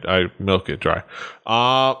job, I milk it dry.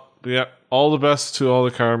 Yeah, all the best to all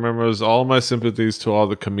the Kara members. All my sympathies to all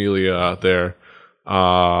the Camellia out there.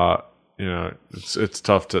 You know, it's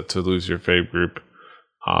tough to lose your fave group.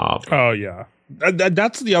 Oh, yeah.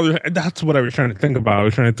 That's what I was trying to think about. I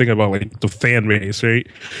was trying to think about like the fan base, right?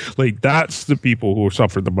 Like that's the people who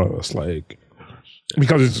suffer the most, like,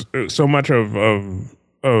 because it's so much of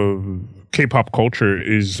K-pop culture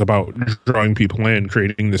is about drawing people in,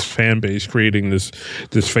 creating this fan base, creating these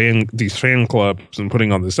fan clubs, and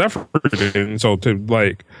putting on this effort. And so to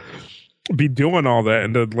like be doing all that,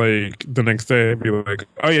 and then like the next day be like,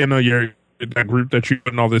 oh yeah, no, you're that group that you're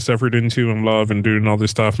putting all this effort into and love and doing all this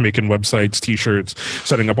stuff, making websites, t-shirts,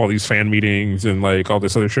 setting up all these fan meetings and like all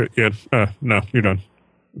this other shit. Yeah, no, you're done.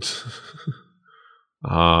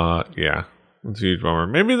 Yeah, it's a huge bummer.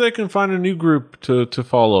 Maybe they can find a new group to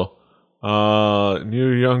follow,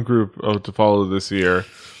 new young group to follow this year.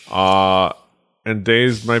 And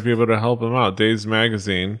Days might be able to help them out. Days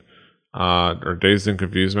Magazine, or Dazed and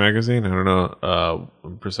Confused Magazine. I don't know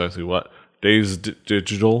precisely what. Days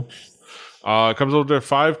Digital. Comes up with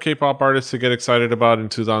 5 K-pop artists to get excited about in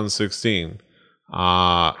 2016.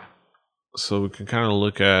 So we can kind of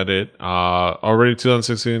look at it. Already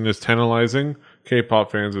 2016 is tantalizing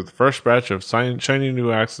K-pop fans with a fresh batch of shiny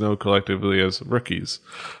new acts known collectively as rookies.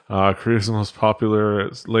 Korea's most popular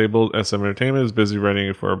label, SM Entertainment, is busy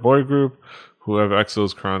writing for a boy group who have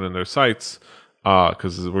EXO's crown in their sights.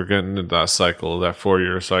 Because we're getting into that cycle, that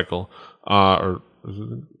 4-year cycle. Or is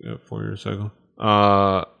it a 4-year cycle?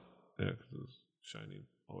 Yeah, because it's shiny.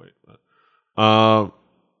 Oh wait.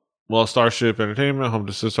 Well, Starship Entertainment, Home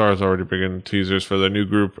to Sistar, has already begun teasers for their new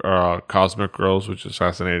group, Cosmic Girls, which is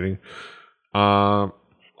fascinating. Blah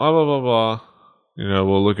blah blah blah.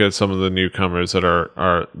 we'll look at some of the newcomers that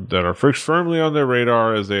are fixed firmly on their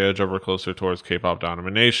radar as they edge over closer towards K-pop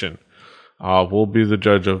domination. We'll be the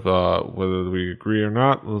judge of whether we agree or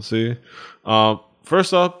not. We'll see.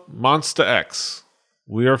 First up, Monsta X.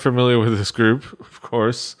 We are familiar with this group, of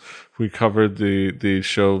course. We covered the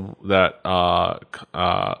show that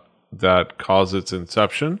caused its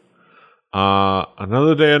inception.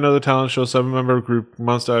 Another day, another talent show. 7-member group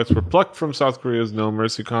Monsta X were plucked from South Korea's No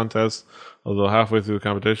Mercy contest. Although halfway through the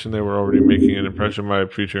competition, they were already making an impression by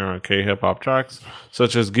featuring on K-hip hop tracks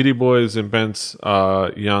such as Giddy Boys and Ben's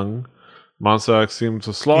Young. Monsta X seemed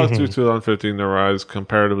to slog through 2015 their rise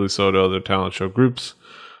comparatively so to other talent show groups.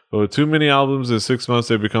 But with too many albums in 6 months,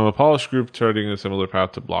 they've become a polished group, charting a similar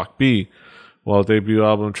path to Block B. While debut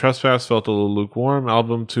album Trespass felt a little lukewarm,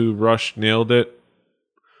 album 2 Rush nailed it,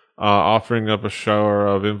 offering up a shower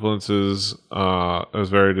of influences as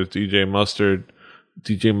varied as DJ Mustard,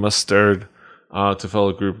 to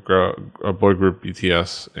fellow boy group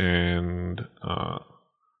BTS, and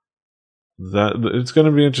that it's going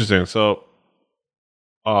to be interesting. So,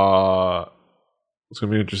 it's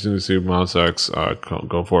going to be interesting to see Monsta X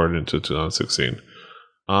go forward into 2016.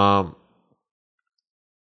 I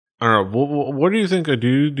don't know. What do you think?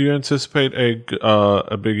 Do you anticipate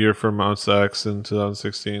a big year for Monsta X in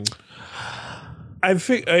 2016? I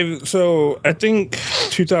think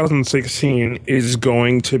 2016 is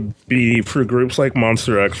going to be, for groups like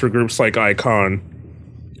Monsta X, for groups like iKON,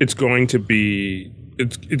 it's going to be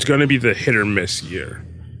the hit or miss year.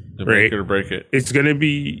 Right? Make it or break it. It's going to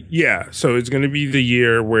be, so it's going to be the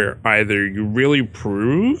year where either you really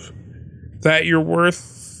prove that you're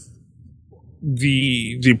worth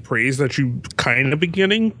the praise that you kind of been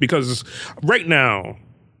getting, because right now,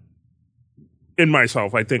 in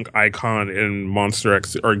myself, I think iKON and Monsta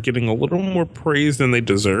X are getting a little more praise than they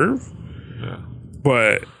deserve. Yeah.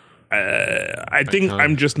 But I think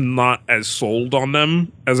I'm just not as sold on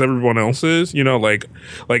them as everyone else is. Like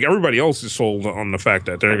everybody else is sold on the fact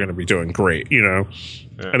that they're going to be doing great. Yeah.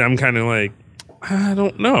 And I'm kind of like, I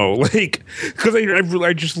don't know, like, because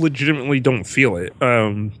I just legitimately don't feel it.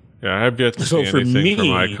 I have yet to see anything from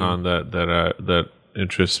iKON that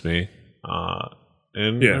interests me.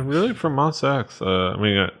 And really from Monsta X.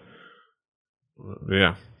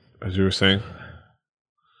 As you were saying.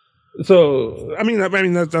 So I mean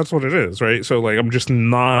that's what it is, right? So like I'm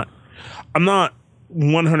not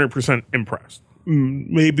 100% impressed.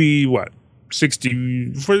 Maybe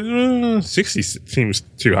 60 seems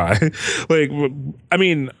too high.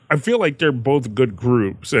 I feel like they're both good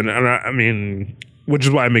groups, and I mean, which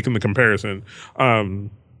is why I'm making the comparison,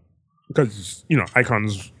 because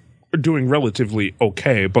iKON's doing relatively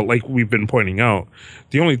okay, but like we've been pointing out,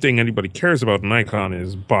 the only thing anybody cares about in iKON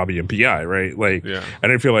is Bobby and PI, right?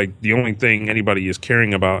 And I feel like the only thing anybody is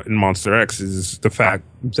caring about in Monsta X is the fact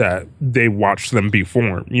that they watch them be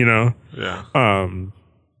formed,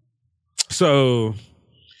 So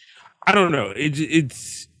I don't know.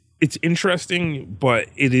 It's interesting, but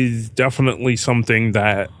it is definitely something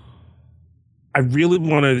that I really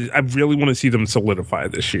want to see them solidify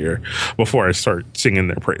this year before I start singing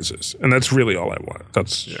their praises, and that's really all I want.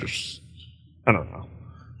 That's just, I don't know.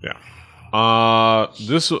 Yeah.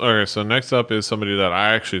 So next up is somebody that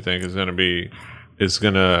I actually think is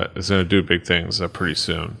gonna do big things pretty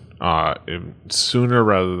soon. Sooner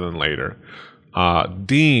rather than later.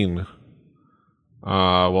 Dean.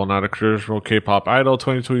 While not a traditional K-pop idol,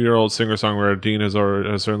 22-year-old singer-songwriter Dean has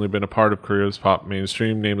certainly been a part of Korea's pop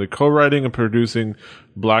mainstream, namely co-writing and producing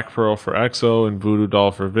Black Pearl for EXO and Voodoo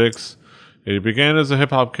Doll for VIX. He began as a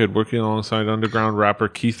hip-hop kid, working alongside underground rapper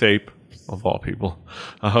Keith Ape, of all people,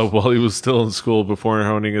 while he was still in school, before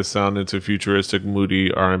honing his sound into futuristic,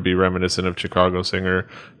 moody R&B reminiscent of Chicago singer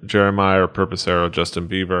Jeremiah or Purposero Justin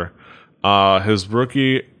Bieber. His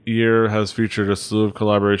rookie year has featured a slew of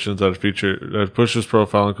collaborations that pushed his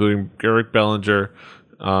profile, including Eric Bellinger,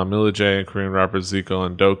 Mila J, and Korean rappers Zico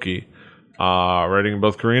and Doki. Writing in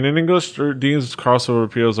both Korean and English, Dean's crossover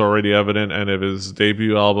appeal is already evident, and if his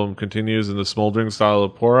debut album continues in the smoldering style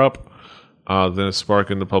of Pour Up, then a spark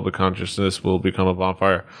in the public consciousness will become a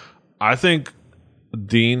bonfire. I think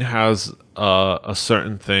Dean has a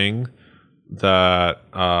certain thing that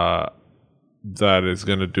is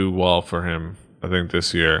going to do well for him, I think,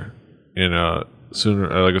 this year.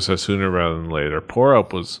 Sooner rather than later. Pour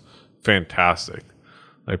Up was fantastic.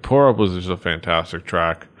 Pour Up was just a fantastic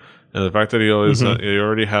track, and the fact that he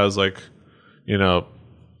already has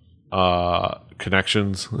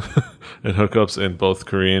connections and hookups in both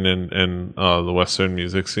Korean and the Western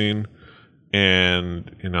music scene,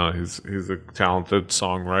 and he's a talented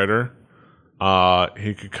songwriter.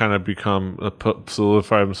 he could kind of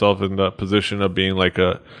solidify himself in the position of being like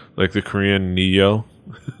the Korean Neo,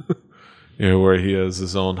 where he has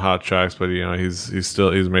his own hot tracks, but he's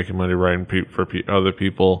making money writing for other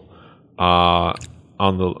people, on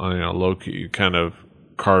the low key, kind of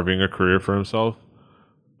carving a career for himself.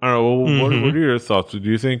 I don't know. What are your thoughts? Do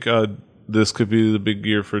you think this could be the big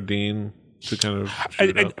year for Dean to kind of?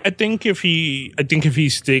 I think if he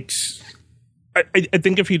sticks, I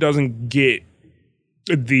think if he doesn't get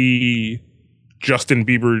the Justin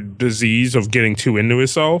Bieber disease of getting too into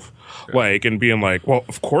himself, and being like, well,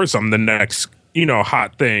 of course I'm the next,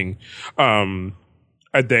 hot thing. I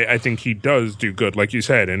think he does do good, like you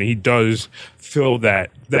said, and he does fill that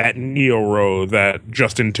Neo role, that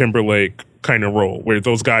Justin Timberlake kind of role, where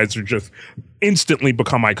those guys are just instantly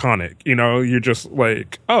become iconic. You're just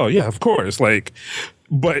like, oh yeah, of course,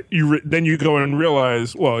 but then you go and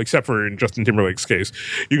realize, well, except for in Justin Timberlake's case,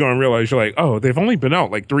 you go and realize you're like, oh, they've only been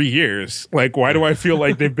out 3 years. Why do I feel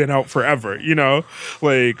like they've been out forever?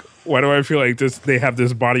 Why do I feel like they have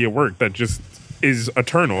this body of work that just is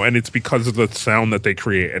eternal? And it's because of the sound that they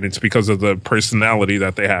create, and it's because of the personality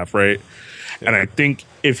that they have, right? Yeah. And I think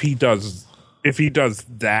if he does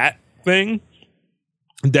that thing,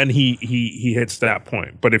 then he hits that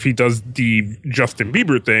point. But if he does the Justin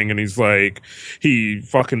Bieber thing and he's like, he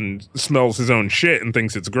fucking smells his own shit and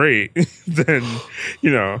thinks it's great, then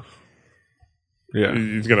he's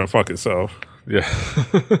gonna fuck himself. Yeah.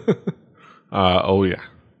 Oh yeah.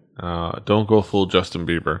 Don't go full Justin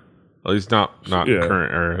Bieber. At least not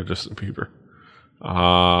current era Justin Bieber.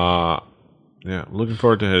 Yeah, looking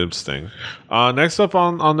forward to his thing. Next up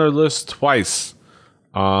on their list, Twice.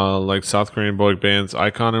 Like South Korean boy bands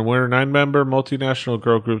iKON and Winner, 9-member multinational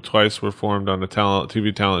girl group Twice were formed on a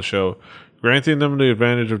TV talent show, granting them the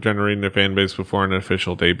advantage of generating a fan base before an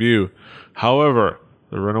official debut. However,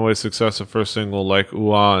 the runaway success of first single Like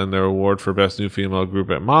Ooh-Ah and their award for Best New Female Group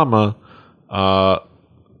at Mama,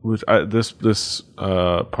 this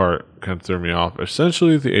part kind of threw me off.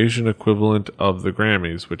 Essentially the Asian equivalent of the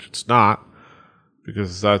Grammys, which it's not,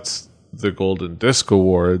 because that's the Golden Disc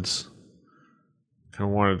Awards. Kind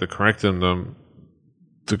of wanted to correct them.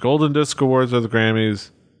 The Golden Disc Awards are the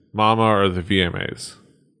Grammys, Mama are the VMAs.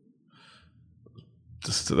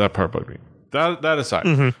 Just that part bugged me. That aside,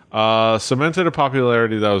 cemented a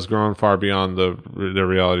popularity that was growing far beyond the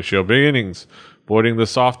reality show beginnings, voiding the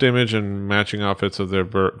soft image and matching outfits of their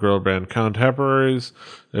girl band contemporaries.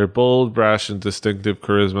 Their bold, brash, and distinctive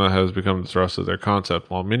charisma has become the thrust of their concept.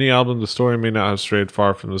 While mini-album The Story may not have strayed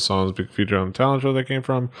far from the songs featured on the talent show they came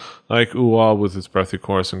from, like Ooh-Ah with its breathy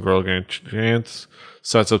chorus and girl gang chants,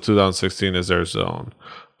 sets up 2016 as their zone.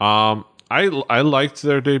 I liked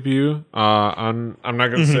their debut. I'm not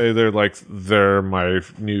gonna say they're my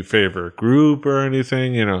new favorite group or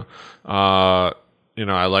anything. I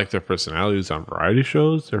like their personalities on variety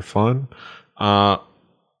shows. They're fun.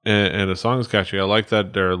 And the song is catchy. I like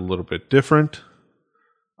that they're a little bit different.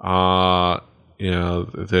 They're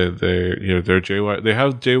JY. They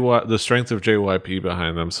have the strength of JYP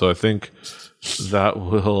behind them. So I think that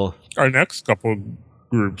will. Our next couple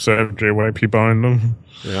groups have JYP behind them.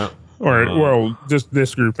 Yeah. Or just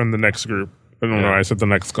this group and the next group. I don't know. I said the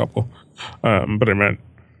next couple, but I meant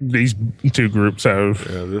these two groups have.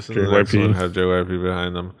 Yeah, this and the next one have JYP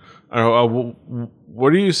behind them.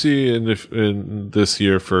 What do you see in this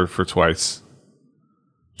year for Twice?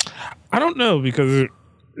 I don't know, because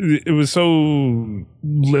it was so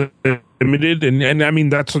limited, and I mean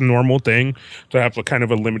that's a normal thing to have a kind of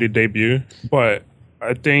a limited debut. But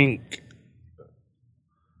I think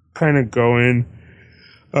kind of going,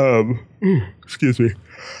 excuse me,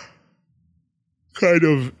 kind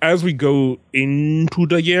of as we go into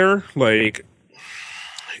the year,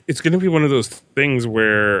 it's going to be one of those things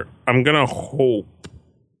where I'm going to hope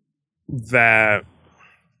that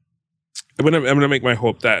I'm gonna make my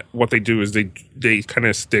hope that what they do is they kind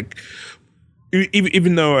of stick,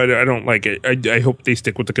 even though I don't like it. I hope they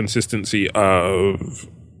stick with the consistency of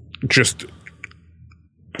just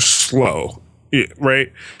slow,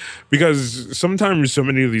 right? Because sometimes so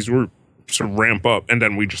many of these groups ramp up and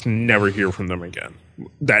then we just never hear from them again.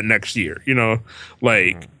 That next year,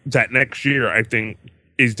 that next year, I think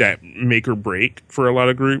is that make or break for a lot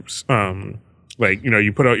of groups. You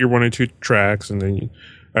put out your 1 or 2 tracks, and then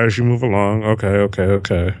as you move along, okay.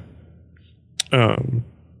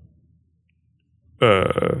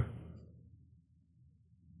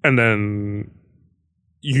 And then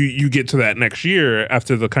you get to that next year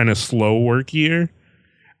after the kind of slow work year,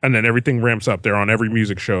 and then everything ramps up. They're on every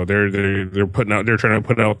music show. They're trying to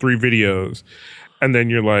put out 3 videos, and then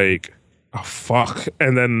you're like, oh fuck,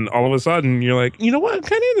 and then all of a sudden you're like, you know what, I'm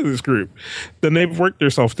kind of into this group. Then they've worked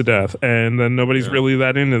themselves to death, and then nobody's really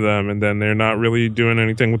that into them, and then they're not really doing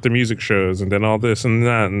anything with the music shows, and then all this and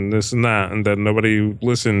that and this and that, and then nobody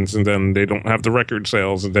listens, and then they don't have the record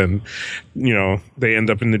sales, and then they end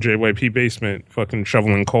up in the JYP basement fucking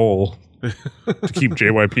shoveling coal to keep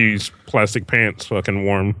JYP's plastic pants fucking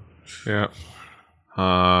warm. Yeah.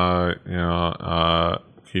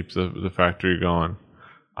 Keep the factory going.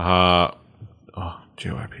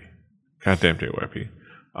 JYP. Goddamn JYP.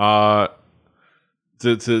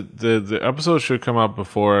 The episode should come out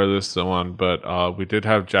before this one, but we did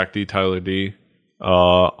have Jack D. Tyler D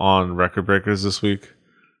on Record Breakers this week.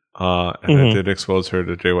 And it did expose her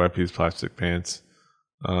to JYP's plastic pants.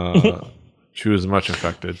 She was much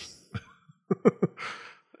affected.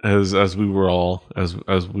 as we were all.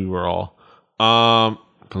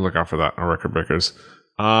 Look out for that on Record Breakers.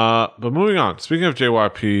 But moving on. Speaking of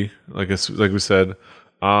JYP, like we said,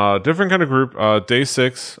 different kind of group. Day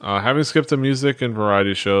 6, having skipped the music and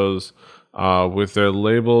variety shows, with their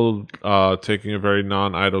label taking a very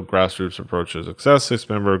non-idol grassroots approach to success.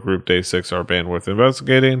 6-member group Day 6 are a band worth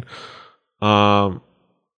investigating. It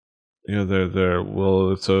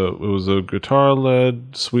was a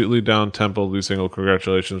guitar-led, sweetly down-tempo lead single,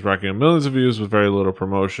 Congratulations, racking up millions of views with very little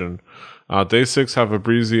promotion. Day 6 have a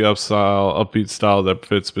breezy, upbeat style that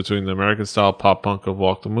fits between the American-style pop-punk of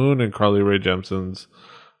Walk the Moon and Carly Rae Jepsen's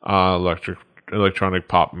electronic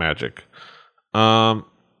pop magic.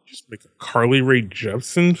 Just make a Carly Rae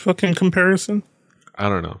Jepsen fucking comparison? I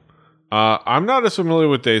don't know. I'm not as familiar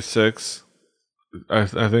with Day 6. I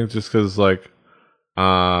think just because, they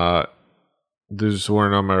just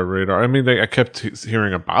weren't on my radar. I mean, I kept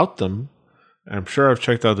hearing about them. I'm sure I've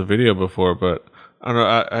checked out the video before, but I don't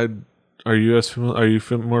know. Are you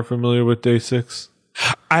more familiar with Day 6?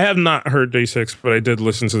 I have not heard Day 6, but I did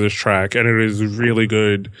listen to this track, and it is really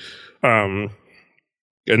good. And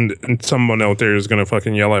someone out there is gonna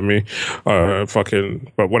fucking yell at me,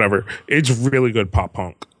 but whatever. It's really good pop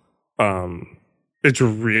punk. It's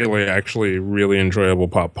really, actually, really enjoyable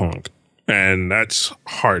pop punk, and that's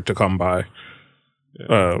hard to come by.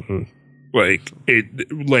 Yeah.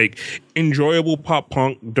 Enjoyable pop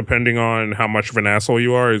punk, depending on how much of an asshole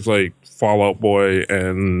you are, is like Fall Out Boy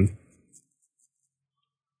and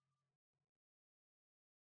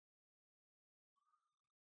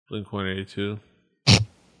Blink-182.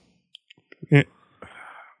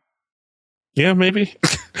 Yeah, maybe.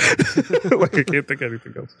 I can't think of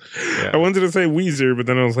anything else. Yeah. I wanted to say Weezer, but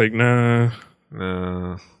then I was like, nah.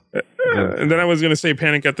 No. And then I was going to say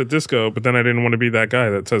Panic at the Disco, but then I didn't want to be that guy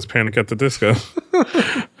that says Panic at the Disco.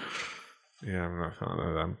 Yeah, I'm not a fan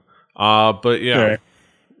of them. But yeah. Right.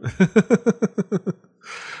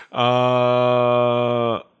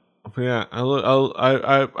 Yeah,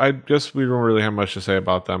 I guess we don't really have much to say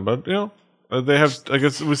about them, but they have, I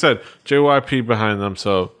guess we said, JYP behind them,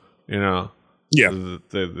 so they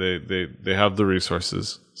have the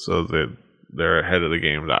resources, so they're ahead of the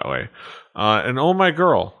game that way. And Oh My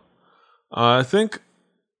Girl, I think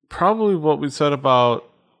probably what we said about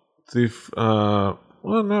the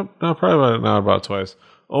about twice.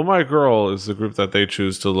 Oh My Girl is the group that they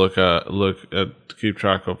choose to look at to keep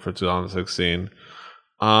track of for 2016.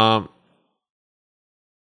 I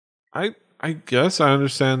guess I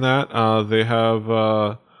understand that.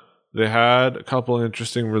 They had a couple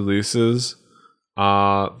interesting releases.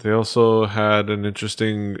 They also had an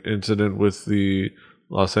interesting incident with the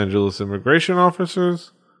Los Angeles immigration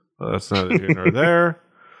officers. That's neither here nor there.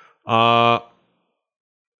 I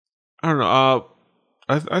don't know.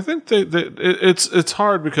 I think it's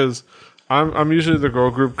hard because I'm usually the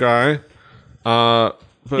girl group guy, but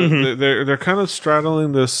they're kind of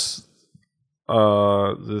straddling this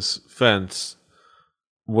fence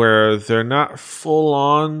where they're not full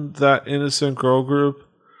on that innocent girl group,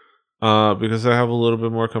 because they have a little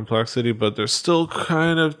bit more complexity, but they're still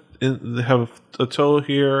kind of they have a toe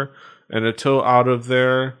here and a toe out of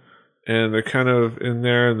there, and they're kind of in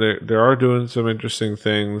there, and they are doing some interesting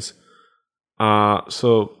things.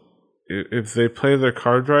 So if they play their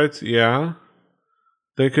cards right, yeah,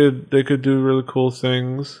 they could do really cool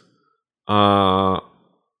things.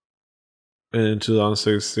 In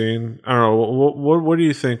 2016, I don't know. What do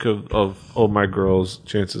you think of Oh My Girl's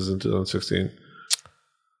chances in 2016?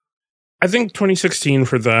 I think 2016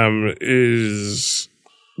 for them is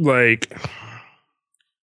like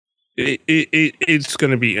it's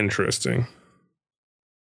going to be interesting.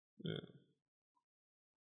 Yeah.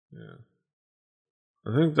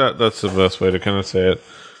 I think that's the best way to kind of say it.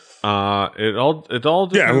 It all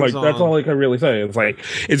depends. Yeah, like that's on, all I can really say. It's like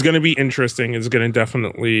it's going to be interesting. It's going to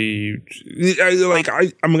definitely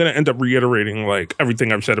I'm going to end up reiterating like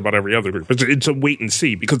everything I've said about every other group. It's a wait and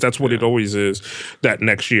see because that's what it always is. That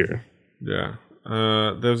next year. Yeah.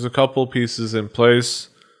 There's a couple pieces in place.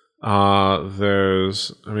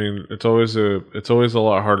 It's always a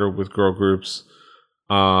lot harder with girl groups.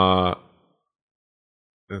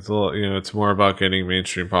 It's a lot, it's more about getting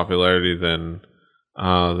mainstream popularity than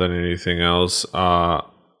anything else, and a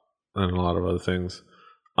lot of other things.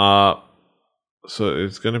 So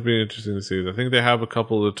it's going to be interesting to see. I think they have a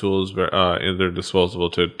couple of tools in their disposal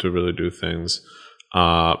to really do things,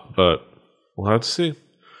 but we'll have to see.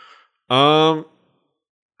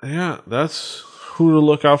 Yeah, that's who to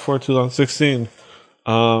look out for in 2016.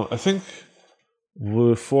 I think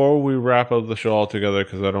before we wrap up the show altogether,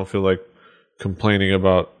 because I don't feel like complaining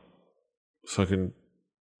about fucking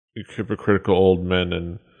hypocritical old men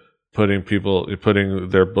and putting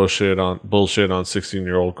their bullshit on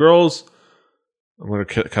 16-year-old girls. I'm gonna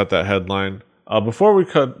cut that headline. Before we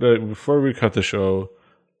cut the show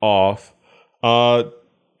off,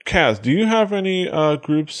 Kaz, do you have any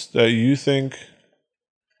groups that you think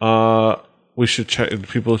we should check?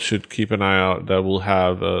 People should keep an eye out that will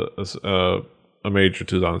have a major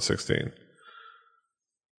 2016.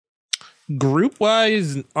 Group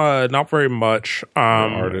wise, not very much.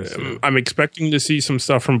 I'm expecting to see some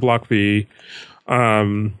stuff from Block B.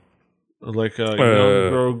 Young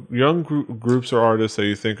groups or artists that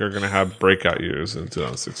you think are going to have breakout years in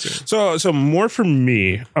 2016. So more for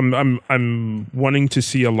me, I'm wanting to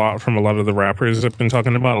see a lot from a lot of the rappers I've been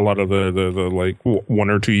talking about, a lot of the like 1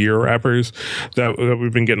 or 2 year rappers that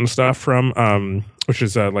we've been getting stuff from, which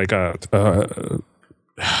is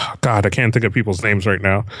God, I can't think of people's names right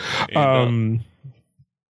now. I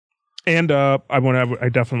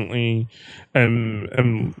definitely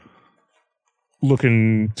am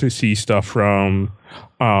looking to see stuff from.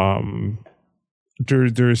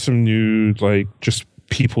 There's some new like just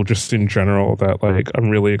people just in general that like I'm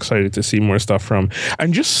really excited to see more stuff from,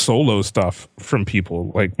 and just solo stuff from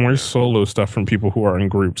people, like more solo stuff from people who are in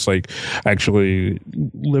groups, like actually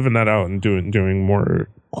living that out and doing more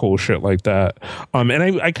cool shit like that.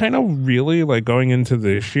 And I kind of really like going into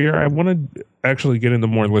this year, I want to actually get into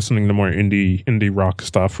listening to more indie rock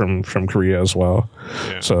stuff from Korea as well.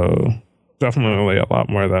 Yeah. So definitely a lot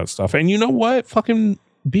more of that stuff. And you know what? Fucking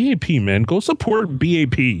BAP, man, go support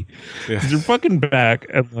BAP. Yeah. They're fucking back,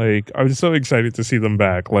 and like I'm so excited to see them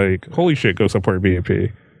back. Like holy shit, go support BAP.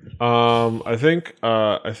 I think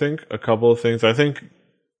a couple of things. I think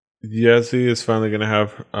Yezi is finally going to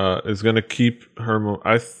have is going to keep her.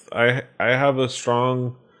 I have a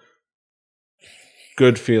strong,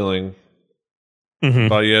 good feeling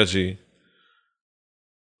about Yeji,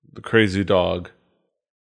 the crazy dog,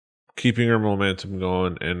 keeping her momentum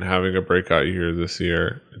going and having a breakout year this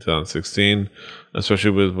year in 2016,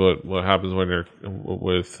 especially with what happens when you're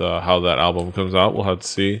with how that album comes out. We'll have to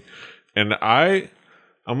see. And I'm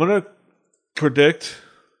gonna predict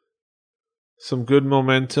some good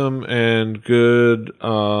momentum and good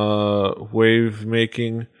wave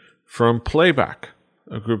making from Playback,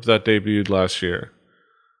 a group that debuted last year.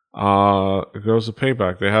 Girls of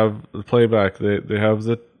Payback. They have the Playback. They have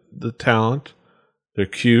the talent. They're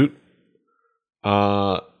cute.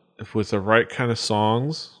 With the right kind of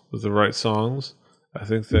songs, I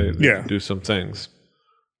think they can do some things.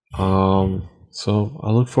 So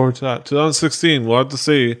I look forward to that. 2016, we'll have to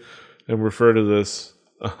see and refer to this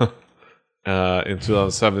in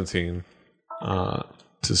 2017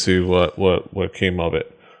 to see what came of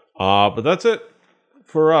it. But that's it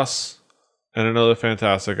for us and another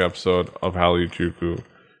fantastic episode of Hallyu-Juku.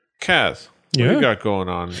 Kaz, what do you got going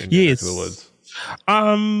on in your neck of the woods?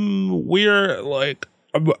 We're like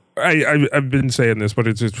I've been saying this, but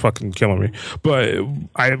it's just fucking killing me. But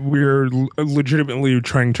we're legitimately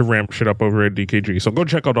trying to ramp shit up over at DKG. So go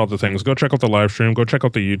check out all the things. Go check out the live stream. Go check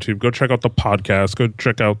out the YouTube. Go check out the podcast. Go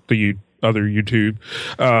check out the other YouTube.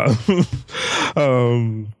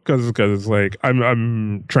 Because like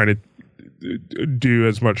I'm trying to do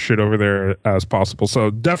as much shit over there as possible.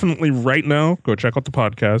 So definitely right now, go check out the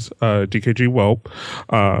podcast, DKG Whelp,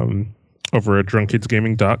 over at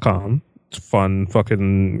drunkkidsgaming.com. It's a fun,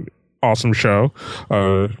 fucking awesome show.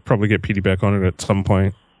 Probably get PD back on it at some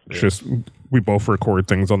point. It's just we both record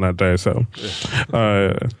things on that day. So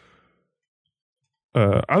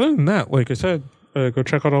other than that, like I said, go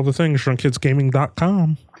check out all the things,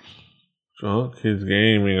 drunkkidsgaming.com. Drunk Kids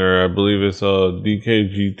Gaming, or I believe it's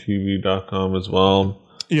dkgtv.com as well.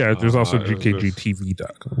 Yeah, there's also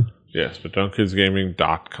gkgtv.com. Yes, but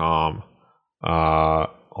drunkkidsgaming.com.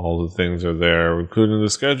 all the things are there, including the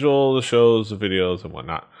schedule, the shows, the videos, and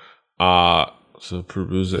whatnot. So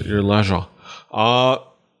peruse at your leisure.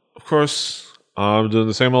 Of course, I'm doing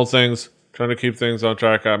the same old things, trying to keep things on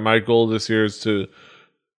track. My goal this year is to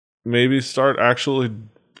maybe start actually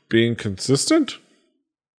being consistent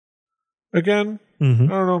again. I don't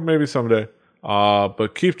know, maybe someday.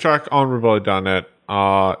 But keep track on Rebellion.net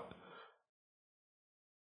for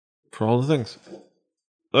all the things.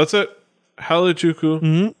 That's it.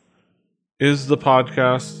 Halijuku is the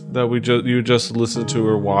podcast that you just listened to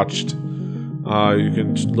or watched. You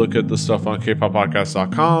can look at the stuff on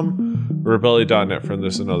kpoppodcast.com, rebellion.net for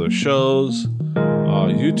this and other shows,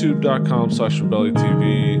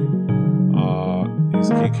 youtube.com/rebelliontv. He's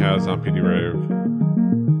Geekaz on PD Rave.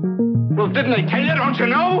 Well, didn't I tell you? Don't you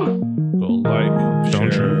know? Go like,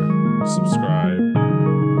 share, subscribe,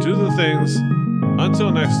 do the things.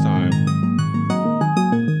 Until next time,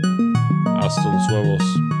 hasta los huevos.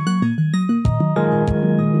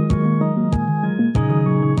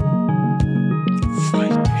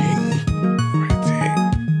 Fighting.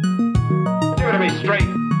 Give it to me straight,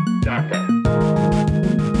 Doctor.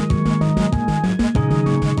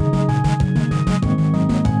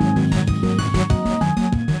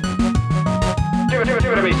 Give it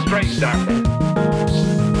to me straight, Doctor.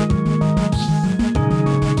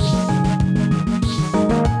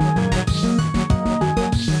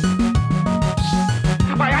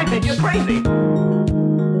 Why, I think you're crazy.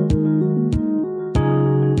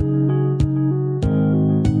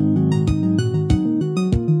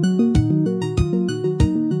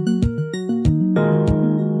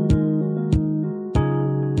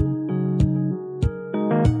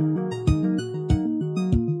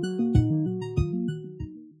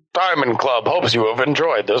 Diamond Club hopes you have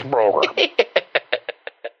enjoyed this program.